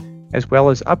episode, as well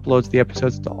as uploads the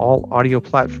episodes to all audio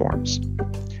platforms.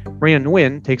 Maria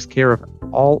Nguyen takes care of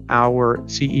all our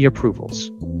CE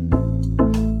approvals.